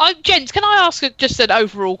 Gents, can I ask just an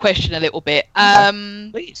overall question a little bit?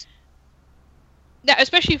 Please. Now,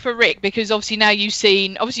 especially for Rick, because obviously now you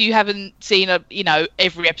haven't seen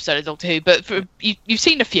every episode of Doctor Who, but you've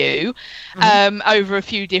seen a few over a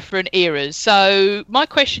few different eras. So my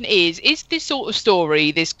question is this sort of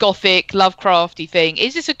story, this gothic Lovecrafty thing,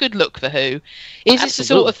 is this a good look for Who? Is this the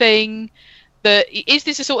sort of thing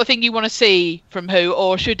you want to see from Who,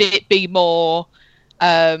 or should it be more?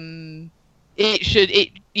 The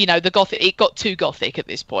gothic. It got too gothic at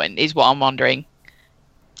this point, is what I'm wondering.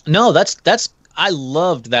 No, that's. I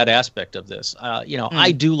loved that aspect of this.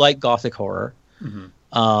 I do like gothic horror.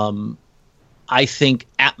 I think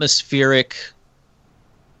atmospheric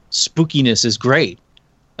spookiness is great,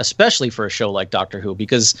 especially for a show like Doctor Who,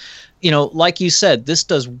 because, like you said, this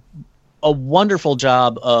does a wonderful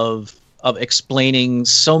job of explaining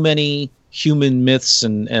so many human myths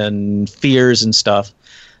and fears and stuff.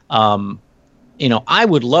 I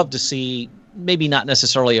would love to see maybe not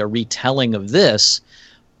necessarily a retelling of this,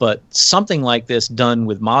 but something like this done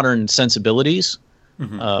with modern sensibilities. They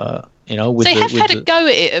have had a go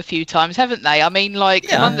at it a few times, haven't they? I mean, the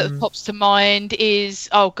one that pops to mind is,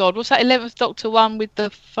 oh God, what's that 11th Doctor one with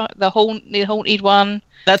the haunted one?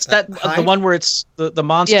 That's the one where it's the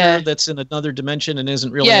monster that's in another dimension and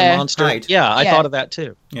isn't really a monster. Right. Yeah, I thought of that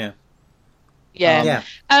too. Yeah. Yeah.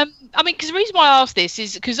 I mean, because the reason why I asked this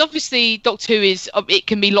is because obviously Doctor Who it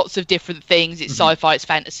can be lots of different things. It's sci-fi, it's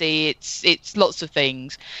fantasy, it's lots of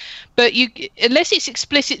things. But unless it's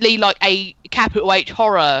explicitly like a capital H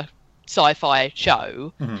horror sci-fi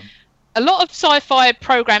show, a lot of sci-fi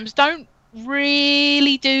programs don't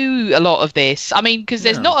really do a lot of this. I mean, because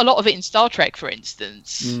there's not a lot of it in Star Trek, for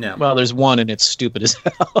instance. No. Well, there's one and it's stupid as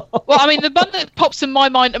hell. Well, I mean, the one that pops in my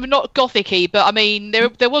mind, I mean, not gothic-y, but I mean,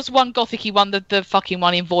 there was one gothic-y one, the fucking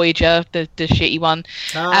one in Voyager, the shitty one.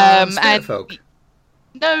 And Folk.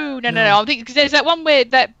 No. I think because there's that one where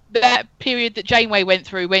that that period that Janeway went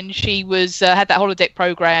through when she was had that holodeck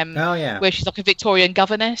program. Oh yeah, where she's like a Victorian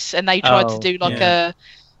governess, and they tried to do like a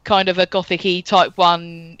kind of a gothic-y type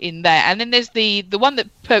one in there. And then there's the one that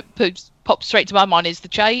pops straight to my mind is the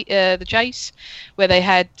chase, where they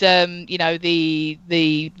had the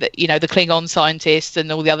Klingon scientists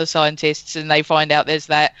and all the other scientists, and they find out there's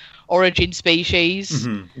that origin species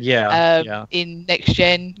in Next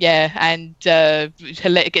Gen, and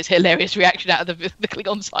it gets a hilarious reaction out of the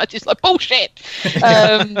Klingon scientists, like bullshit.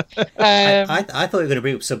 I thought you were going to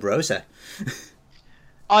bring up Sub Rosa.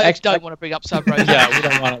 I don't want to bring up Sub Rosa. Yeah, we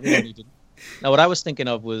don't need to. Now, what I was thinking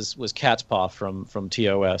of was Cat's Paw from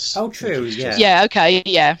TOS. Oh, true. Yeah. Yeah. Okay.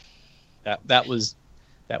 Yeah. That was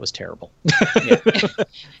terrible. Yeah.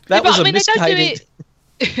 That was a misguided.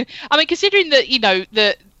 I mean, considering that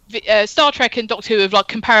that Star Trek and Doctor Who have like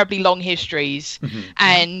comparably long histories,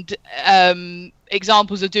 and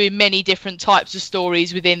examples of doing many different types of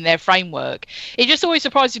stories within their framework, it just always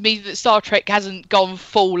surprises me that Star Trek hasn't gone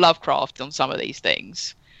full Lovecraft on some of these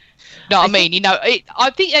things. No, I mean, I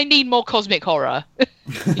think they need more cosmic horror.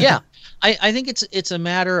 Yeah, I think it's a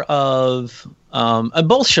matter of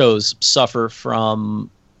both shows suffer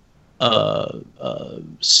from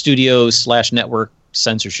studio/network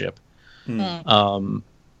censorship.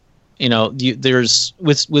 There's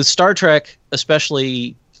with Star Trek,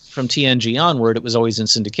 especially from TNG onward, it was always in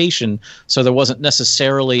syndication, so there wasn't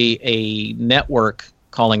necessarily a network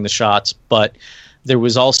calling the shots, but there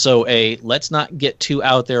was also a let's not get too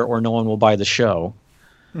out there or no one will buy the show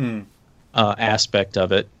aspect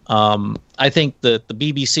of it. I think that the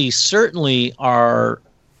BBC certainly are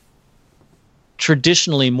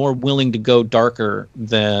traditionally more willing to go darker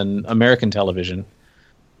than American television.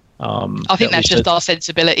 I think that's just our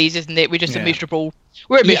sensibilities, isn't it? We're just a miserable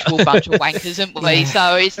bunch of wankers, aren't we? Yeah.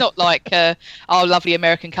 So it's not like our lovely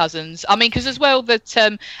American cousins. I mean, because as well that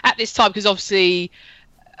at this time, because obviously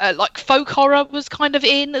like folk horror was kind of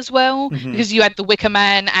in as well, because you had The Wicker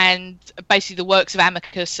Man and basically the works of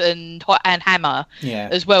Amicus and Hammer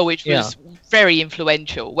as well, which was very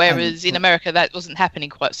influential. Whereas in America, that wasn't happening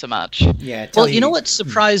quite so much. Yeah. Well, you know what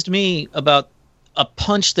surprised me about a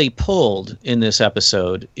punch they pulled in this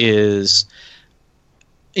episode is,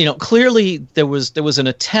 clearly there was an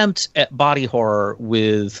attempt at body horror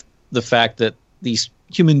with the fact that these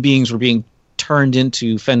human beings were being turned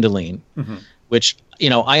into Fendahl, which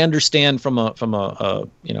I understand from a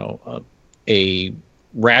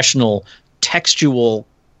rational textual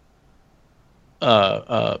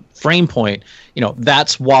frame point.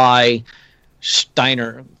 That's why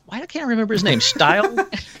Steiner. Why can't I remember his name? Stahl.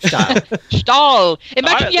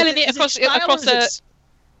 Imagine yelling it across a.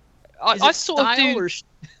 I sort of do.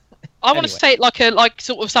 I want to say it like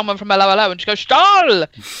sort of someone from Hello Hello and just go Stahl.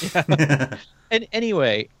 Yeah. And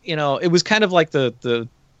anyway, it was kind of like the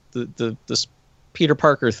Peter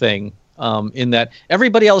Parker thing, in that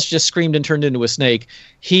everybody else just screamed and turned into a snake.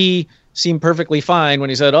 He seemed perfectly fine when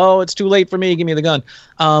he said, "Oh, it's too late for me. Give me the gun."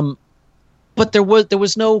 But there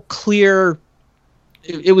was no clear.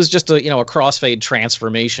 It was just a crossfade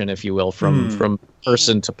transformation, if you will, from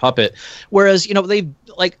person to puppet. Whereas they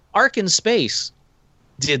like Ark in Space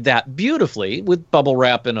did that beautifully with bubble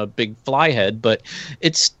wrap and a big fly head, but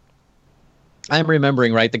I'm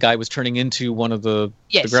remembering right. The guy was turning into one of the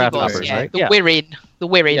grasshoppers, right? The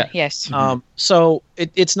Wirrin, yes. So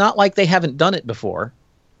it's not like they haven't done it before.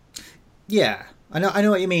 Yeah, I know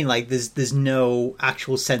what you mean. Like there's no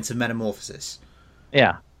actual sense of metamorphosis.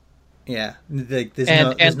 Yeah. Yeah,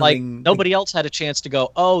 there's nobody else had a chance to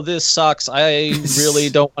go, oh, this sucks. I really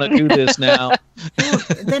don't want to do this now.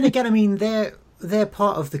 Then again, I mean, they're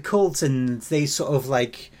part of the cult, and they sort of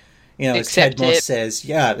like, as Ted Moss says,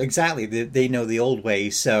 yeah, exactly. They know the old way,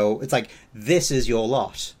 so it's like this is your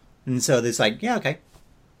lot, and so there's like, yeah, okay,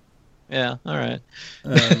 yeah, all right.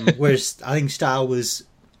 Whereas I think Stahl was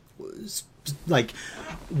like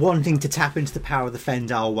wanting to tap into the power of the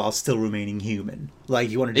Fendahl while still remaining human. Like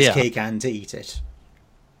he wanted his cake and to eat it.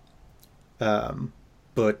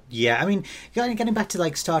 But yeah, I mean, getting back to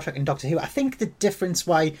like Star Trek and Doctor Who, I think the difference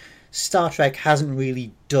why Star Trek hasn't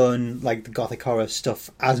really done like the gothic horror stuff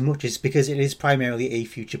as much is because it is primarily a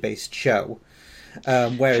future-based show,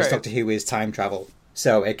 whereas Doctor Who is time travel,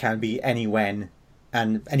 so it can be any when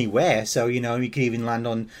and anywhere. So you could even land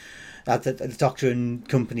on. The Doctor and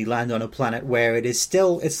company land on a planet where it's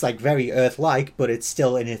like very Earth-like, but it's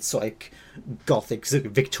still in its like gothic sort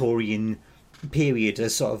of Victorian period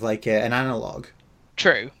as sort of like an analog.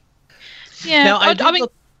 True. Yeah, now, I mean,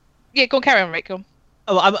 go on, carry on, Rick. Go on.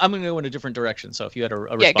 Oh, I'm going to go in a different direction. So if you had a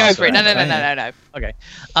response, yeah, go for it. No. Okay,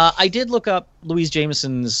 I did look up Louise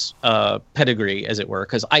Jameson's pedigree, as it were,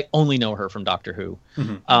 because I only know her from Doctor Who,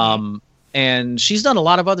 and she's done a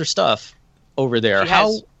lot of other stuff over there.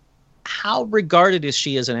 How regarded is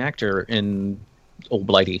she as an actor in Old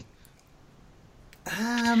Blighty?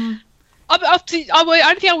 The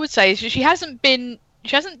only thing I would say is she hasn't done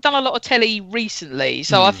a lot of telly recently,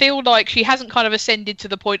 so I feel like she hasn't kind of ascended to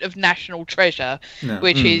the point of national treasure,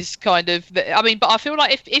 which is kind of. But I feel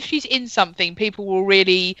like if she's in something, people will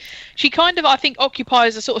really. She kind of, I think,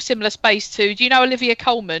 occupies a sort of similar space to. Do you know Olivia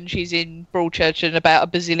Colman? She's in Broadchurch and about a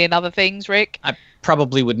bazillion other things, Rick. I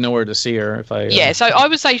probably would know her to see her if I. Yeah, so I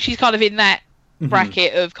would say she's kind of in that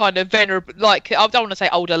bracket of kind of venerable, like, I don't want to say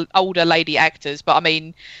older lady actors, but I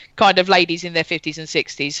mean kind of ladies in their 50s and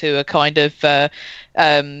 60s who are kind of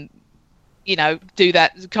do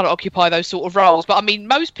that, kind of occupy those sort of roles. But I mean,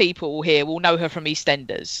 most people here will know her from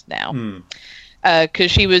EastEnders now, because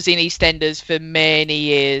she was in EastEnders for many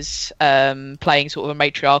years, playing sort of a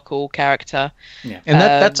matriarchal character. Yeah, and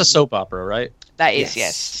that's a soap opera, right? That is,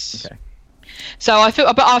 yes. Okay. So I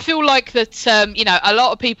feel like that, a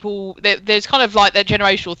lot of people, there's kind of like that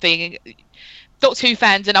generational thing. Doctor Who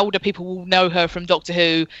fans and older people will know her from Doctor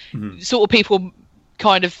Who. Sort of people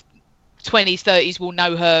kind of 20s, 30s will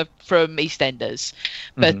know her from EastEnders.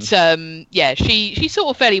 But she's sort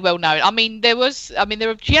of fairly well known.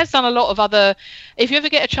 She has done a lot of other. If you ever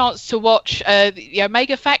get a chance to watch the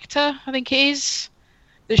Omega Factor, I think it is,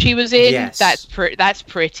 that she was in, that's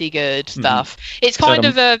pretty good stuff. It's kind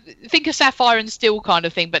of think of Sapphire and Steel kind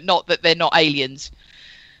of thing, but not that they're not aliens.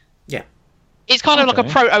 Yeah, it's kind of like a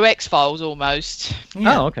proto X-Files almost.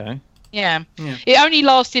 Oh, okay. Yeah. It only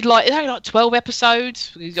lasted like 12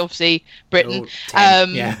 episodes. Obviously Britain.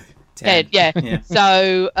 10. 10. Yeah.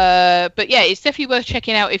 So, but yeah, it's definitely worth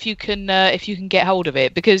checking out if you can get hold of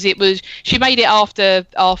it, because she made it after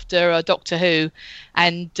Doctor Who,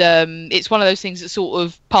 and it's one of those things that sort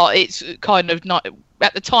of it's kind of not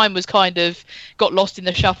at the time was kind of got lost in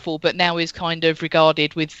the shuffle, but now is kind of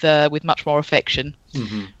regarded with much more affection.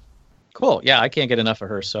 Cool. Yeah, I can't get enough of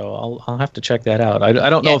her, so I'll have to check that out. I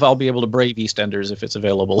don't know if I'll be able to brave EastEnders if it's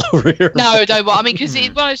available over here. No, don't. I mean, because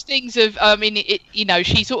it's one of those things of,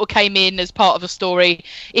 she sort of came in as part of a story.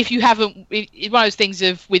 If you haven't, it's one of those things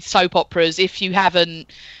of with soap operas. If you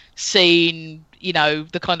haven't seen,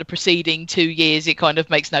 the kind of preceding 2 years, it kind of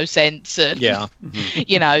makes no sense. And,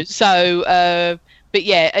 so. But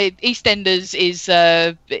yeah, EastEnders is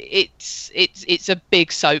it's a big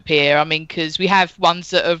soap here. I mean, because we have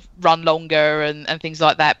ones that have run longer and things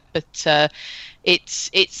like that, but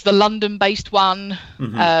it's the London-based one.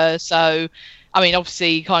 So, I mean,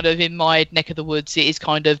 obviously, kind of in my neck of the woods, it is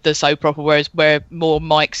kind of the soap opera, whereas where more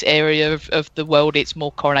Mike's area of the world, it's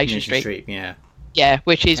more Coronation Street. Yeah,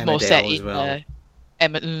 which is more set in. Well. I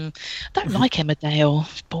don't like Emmerdale.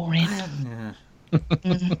 It's boring.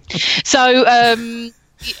 So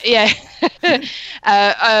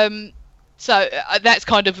so that's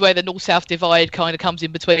kind of where the north-south divide kind of comes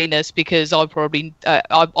in between us, because I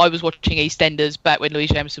was watching EastEnders back when Louise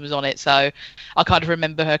Jameson was on it, so I kind of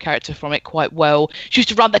remember her character from it quite well. She used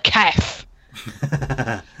to run the cafe.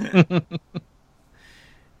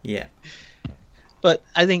 Yeah, but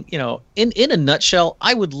I think in a nutshell,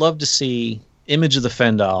 I would love to see Image of the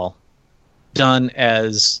Fendahl done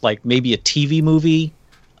as like maybe a TV movie,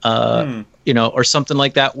 or something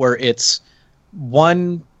like that, where it's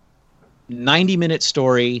one 90-minute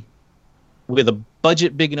story with a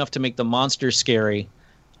budget big enough to make the monsters scary.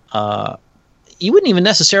 It wouldn't even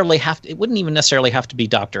necessarily have to be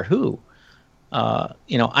Doctor Who.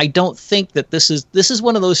 I don't think that this is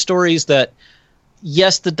one of those stories that,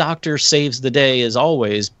 yes, the Doctor saves the day as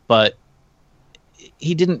always, but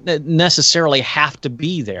he didn't necessarily have to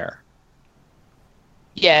be there.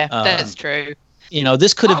 Yeah, that's true.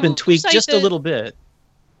 This could have been tweaked just a little bit.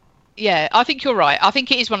 Yeah, I think you're right. I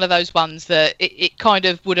think it is one of those ones that it kind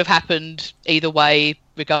of would have happened either way,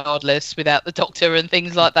 regardless, without the Doctor and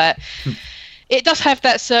things like that. It does have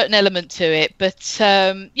that certain element to it, but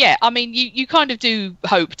I mean, you kind of do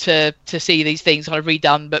hope to see these things kind of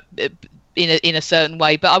redone, but in a certain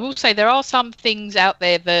way. But I will say there are some things out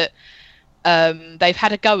there that they've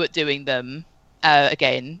had a go at doing them.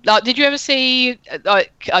 Again, like, did you ever see,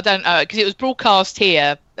 like, I don't know, because it was broadcast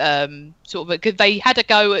here, sort of, because they had a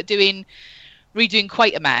go at redoing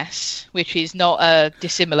Quatermass, which is not a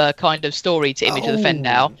dissimilar kind of story to Image of the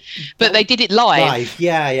Fendahl, but they did it live.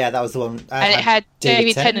 Yeah, that was the one. And it had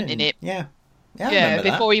David Tennant in it. Yeah,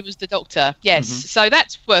 before he was the Doctor. Yes, so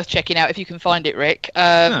that's worth checking out if you can find it, Rick.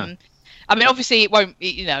 I I mean, obviously it won't.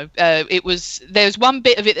 There's one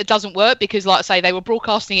bit of it that doesn't work because, like I say, they were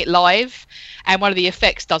broadcasting it live, and one of the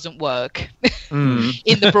effects doesn't work in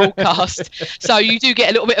the broadcast. So you do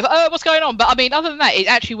get a little bit of what's going on. But I mean, other than that, it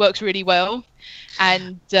actually works really well,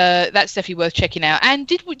 and that's definitely worth checking out. And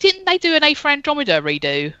didn't they do an A for Andromeda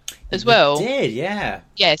redo as well? They did, yeah.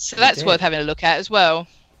 Yes, so that's worth having a look at as well.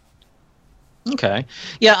 Okay.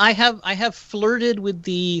 Yeah, I have flirted with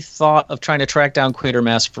the thought of trying to track down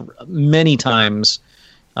Quatermass for many times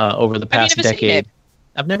over the past decade.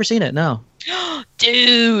 I've never seen it, no.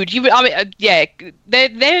 Dude,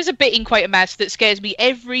 there's a bit in Quatermass that scares me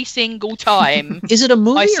every single time. Is it a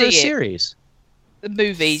movie or a series? The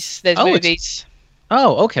movies. There's movies.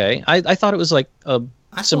 Oh, okay. I thought it was like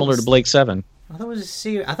similar to Blake 7. I thought it was a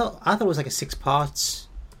series. I thought it was like a 6 parts.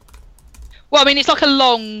 Well, I mean, it's like a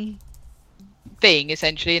long thing,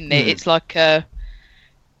 essentially, isn't it? It's like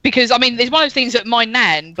because I mean, there's one of the things that my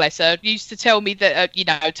nan, bless her, used to tell me that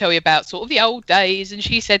tell me about sort of the old days, and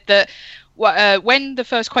she said that when the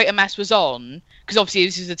first Quatermass was on, because obviously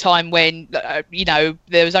this is a time when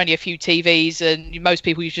there was only a few TVs and most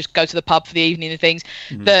people used to just go to the pub for the evening and things,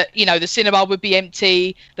 that the cinema would be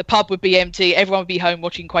empty, the pub would be empty, everyone would be home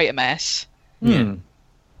watching Quatermass.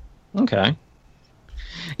 Okay.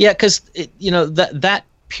 Yeah, because that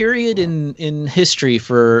period in history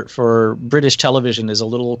for British television is a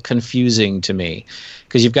little confusing to me,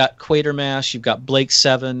 because you've got Quatermass, you've got Blake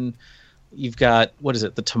 7, you've got, what is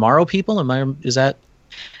it, the Tomorrow People? Is that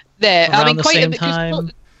there? Around the same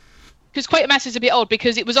time? Because Quatermass is a bit odd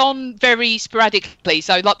because it was on very sporadically.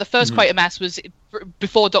 So like the first Quatermass was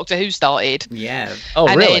before Doctor Who started. Yeah. Oh,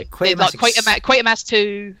 and really? Quatermass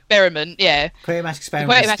 2 Experiment. Yeah. Quatermass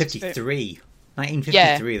Experiment was 53.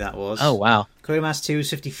 1953 that was. Oh, wow. Quatermass 2 was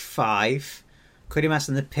 55. Quatermass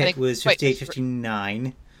in the Pit was 58,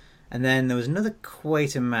 59. And then there was another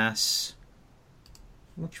Quatermass.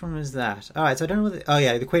 Which one was that? Alright, so I don't know the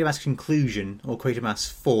Quatermass Conclusion, or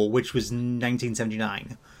Quatermass 4, which was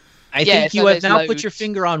 1979. I think you have now put your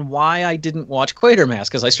finger on why I didn't watch Quatermass,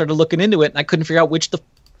 because I started looking into it and I couldn't figure out which the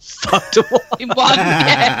fuck to watch. In one,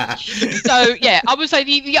 yeah. So yeah, I would say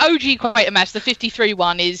the OG Quatermass, the 53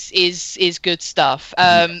 one, is good stuff.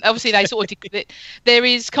 Obviously they sort of there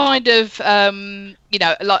is kind of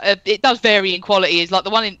it does vary in quality. Is like the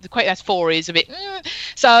one in the Quatermass 4 is a bit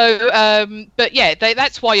but yeah,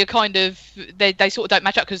 that's why you're kind of they sort of don't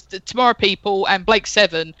match up, because the Tomorrow People and Blake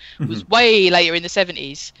 7 was way later in the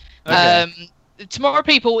 70s. Okay. Tomorrow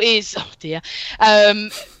People is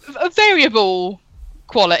a variable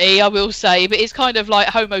quality, I will say, but it's kind of like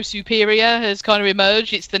Homo Superior has kind of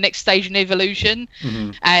emerged. It's the next stage in evolution,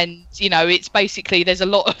 and it's basically there's a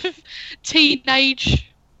lot of teenage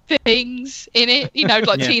things in it,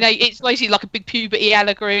 teenage. It's basically like a big puberty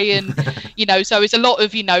allegory, and so it's a lot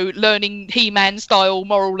of learning He-Man style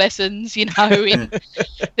moral lessons, in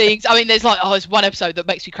things. I mean, there's one episode that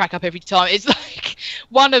makes me crack up every time. It's like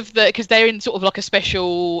one of the, because they're in sort of like a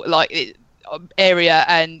special area,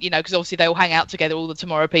 and because obviously they all hang out together, all the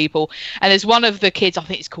Tomorrow People, and there's one of the kids, I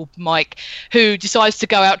think it's called Mike, who decides to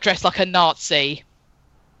go out dressed like a Nazi.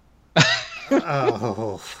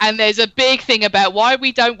 Oh. And there's a big thing about why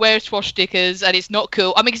we don't wear swastikas, and it's not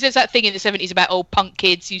cool. I mean, because there's that thing in the 70s about punk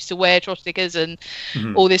kids used to wear swastikas and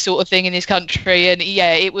all this sort of thing in this country, and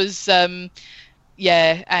it was and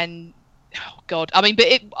oh god, I mean, but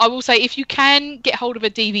I will say, if you can get hold of a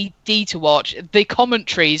DVD to watch, the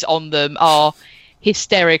commentaries on them are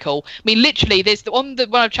hysterical. I mean, literally, there's one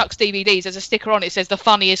of Chuck's DVDs, there's a sticker on it, says the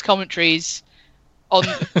funniest commentaries for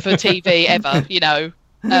TV ever.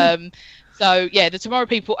 So yeah, the Tomorrow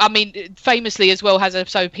People, I mean, famously as well, has an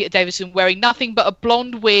episode of Peter Davison wearing nothing but a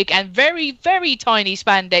blonde wig and very, very tiny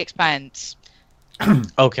spandex pants.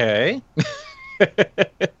 Okay.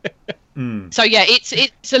 So yeah,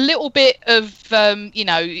 it's a little bit of an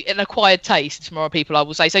acquired taste, Tomorrow People, I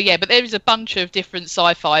will say. So yeah, but there is a bunch of different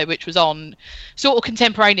sci-fi which was on sort of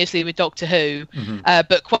contemporaneously with Doctor Who,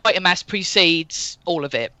 but Quatermass precedes all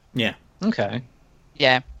of it. Yeah. Okay.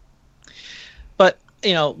 Yeah. But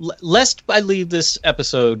lest I leave this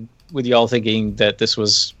episode with y'all thinking that this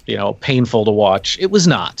was painful to watch, it was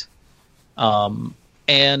not.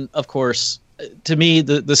 And of course, to me,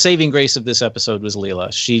 the saving grace of this episode was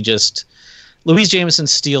Leela. Louise Jameson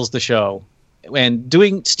steals the show, and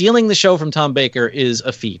stealing the show from Tom Baker is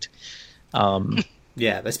a feat.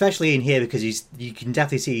 Yeah, especially in here, because you can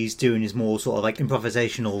definitely see he's doing his more sort of like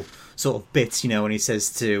improvisational sort of bits, when he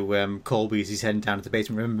says to Colby as he's heading down to the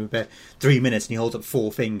basement, remember, about 3 minutes, and he holds up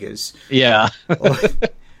 4 fingers. Yeah.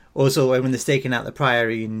 Also, when they're staking out the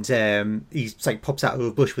priory, and he pops out of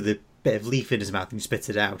a bush with a bit of leaf in his mouth and he spits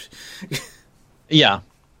it out. Yeah.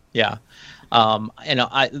 Yeah. All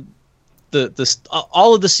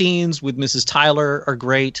of the scenes with Mrs. Tyler are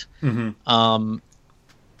great. Mm-hmm.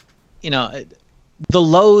 The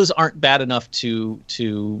lows aren't bad enough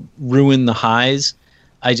to ruin the highs.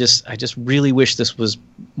 I just really wish this was,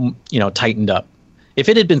 tightened up. If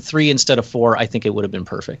it had been 3 instead of 4, I think it would have been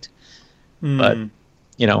perfect. But,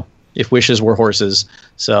 if wishes were horses,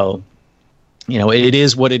 so, it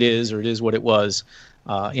is what it is, or it is what it was.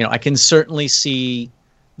 I can certainly see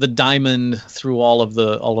the diamond through all of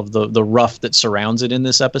the rough that surrounds it in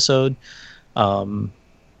this episode.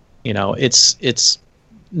 It's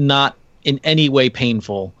not in any way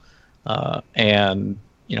painful, and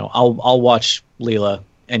I'll watch Leela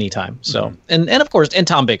anytime. So and of course, and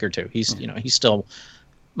Tom Baker too. He's he's still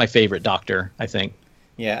my favorite Doctor, I think.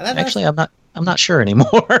 Yeah, actually, I'm not sure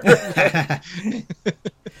anymore.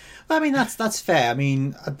 I mean, that's fair. I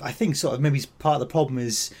mean, I think sort of maybe part of the problem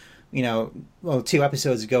is, 2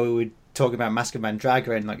 episodes ago we were talking about Mask of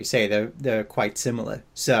Mandragora, and like you say, they're quite similar.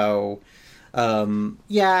 So,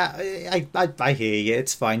 yeah, I hear you.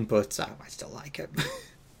 It's fine, but I still like it.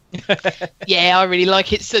 Yeah, I really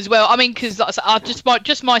like it as well. I mean, because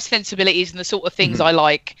just my sensibilities and the sort of things I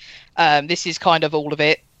like. This is kind of all of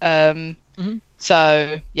it.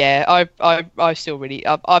 So yeah, I still really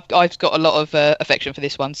I've got a lot of affection for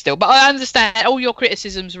this one still. But I understand all your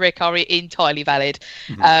criticisms, Rick, are entirely valid.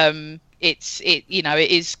 It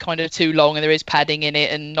is kind of too long and there is padding in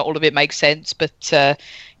it and not all of it makes sense. But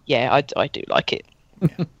yeah, I do like it.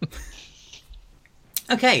 Yeah.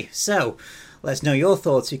 Okay, so let us know your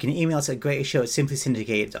thoughts. You can email us at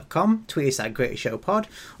greatestshow@simplysyndicated.com, tweet us at greatestshowpod,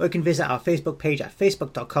 or you can visit our Facebook page at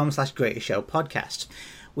facebook.com/greatestshowpodcast.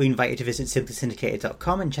 We invite you to visit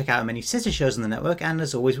simplysyndicated.com and check out our many sister shows on the network, and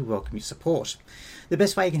as always, we welcome your support. The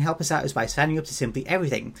best way you can help us out is by signing up to Simply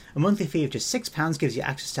Everything. A monthly fee of just £6 gives you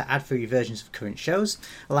access to ad-free versions of current shows,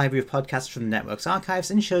 a library of podcasts from the network's archives,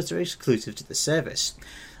 and shows that are exclusive to the service.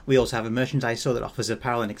 We also have a merchandise store that offers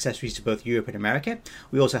apparel and accessories to both Europe and America.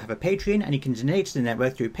 We also have a Patreon, and you can donate to the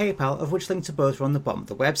network through PayPal, of which links to both are on the bottom of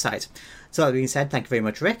the website. So that being said, thank you very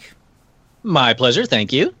much, Rick. My pleasure,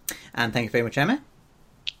 thank you. And thank you very much, Emma.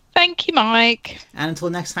 Thank you, Mike. And until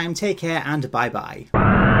next time, take care and bye-bye.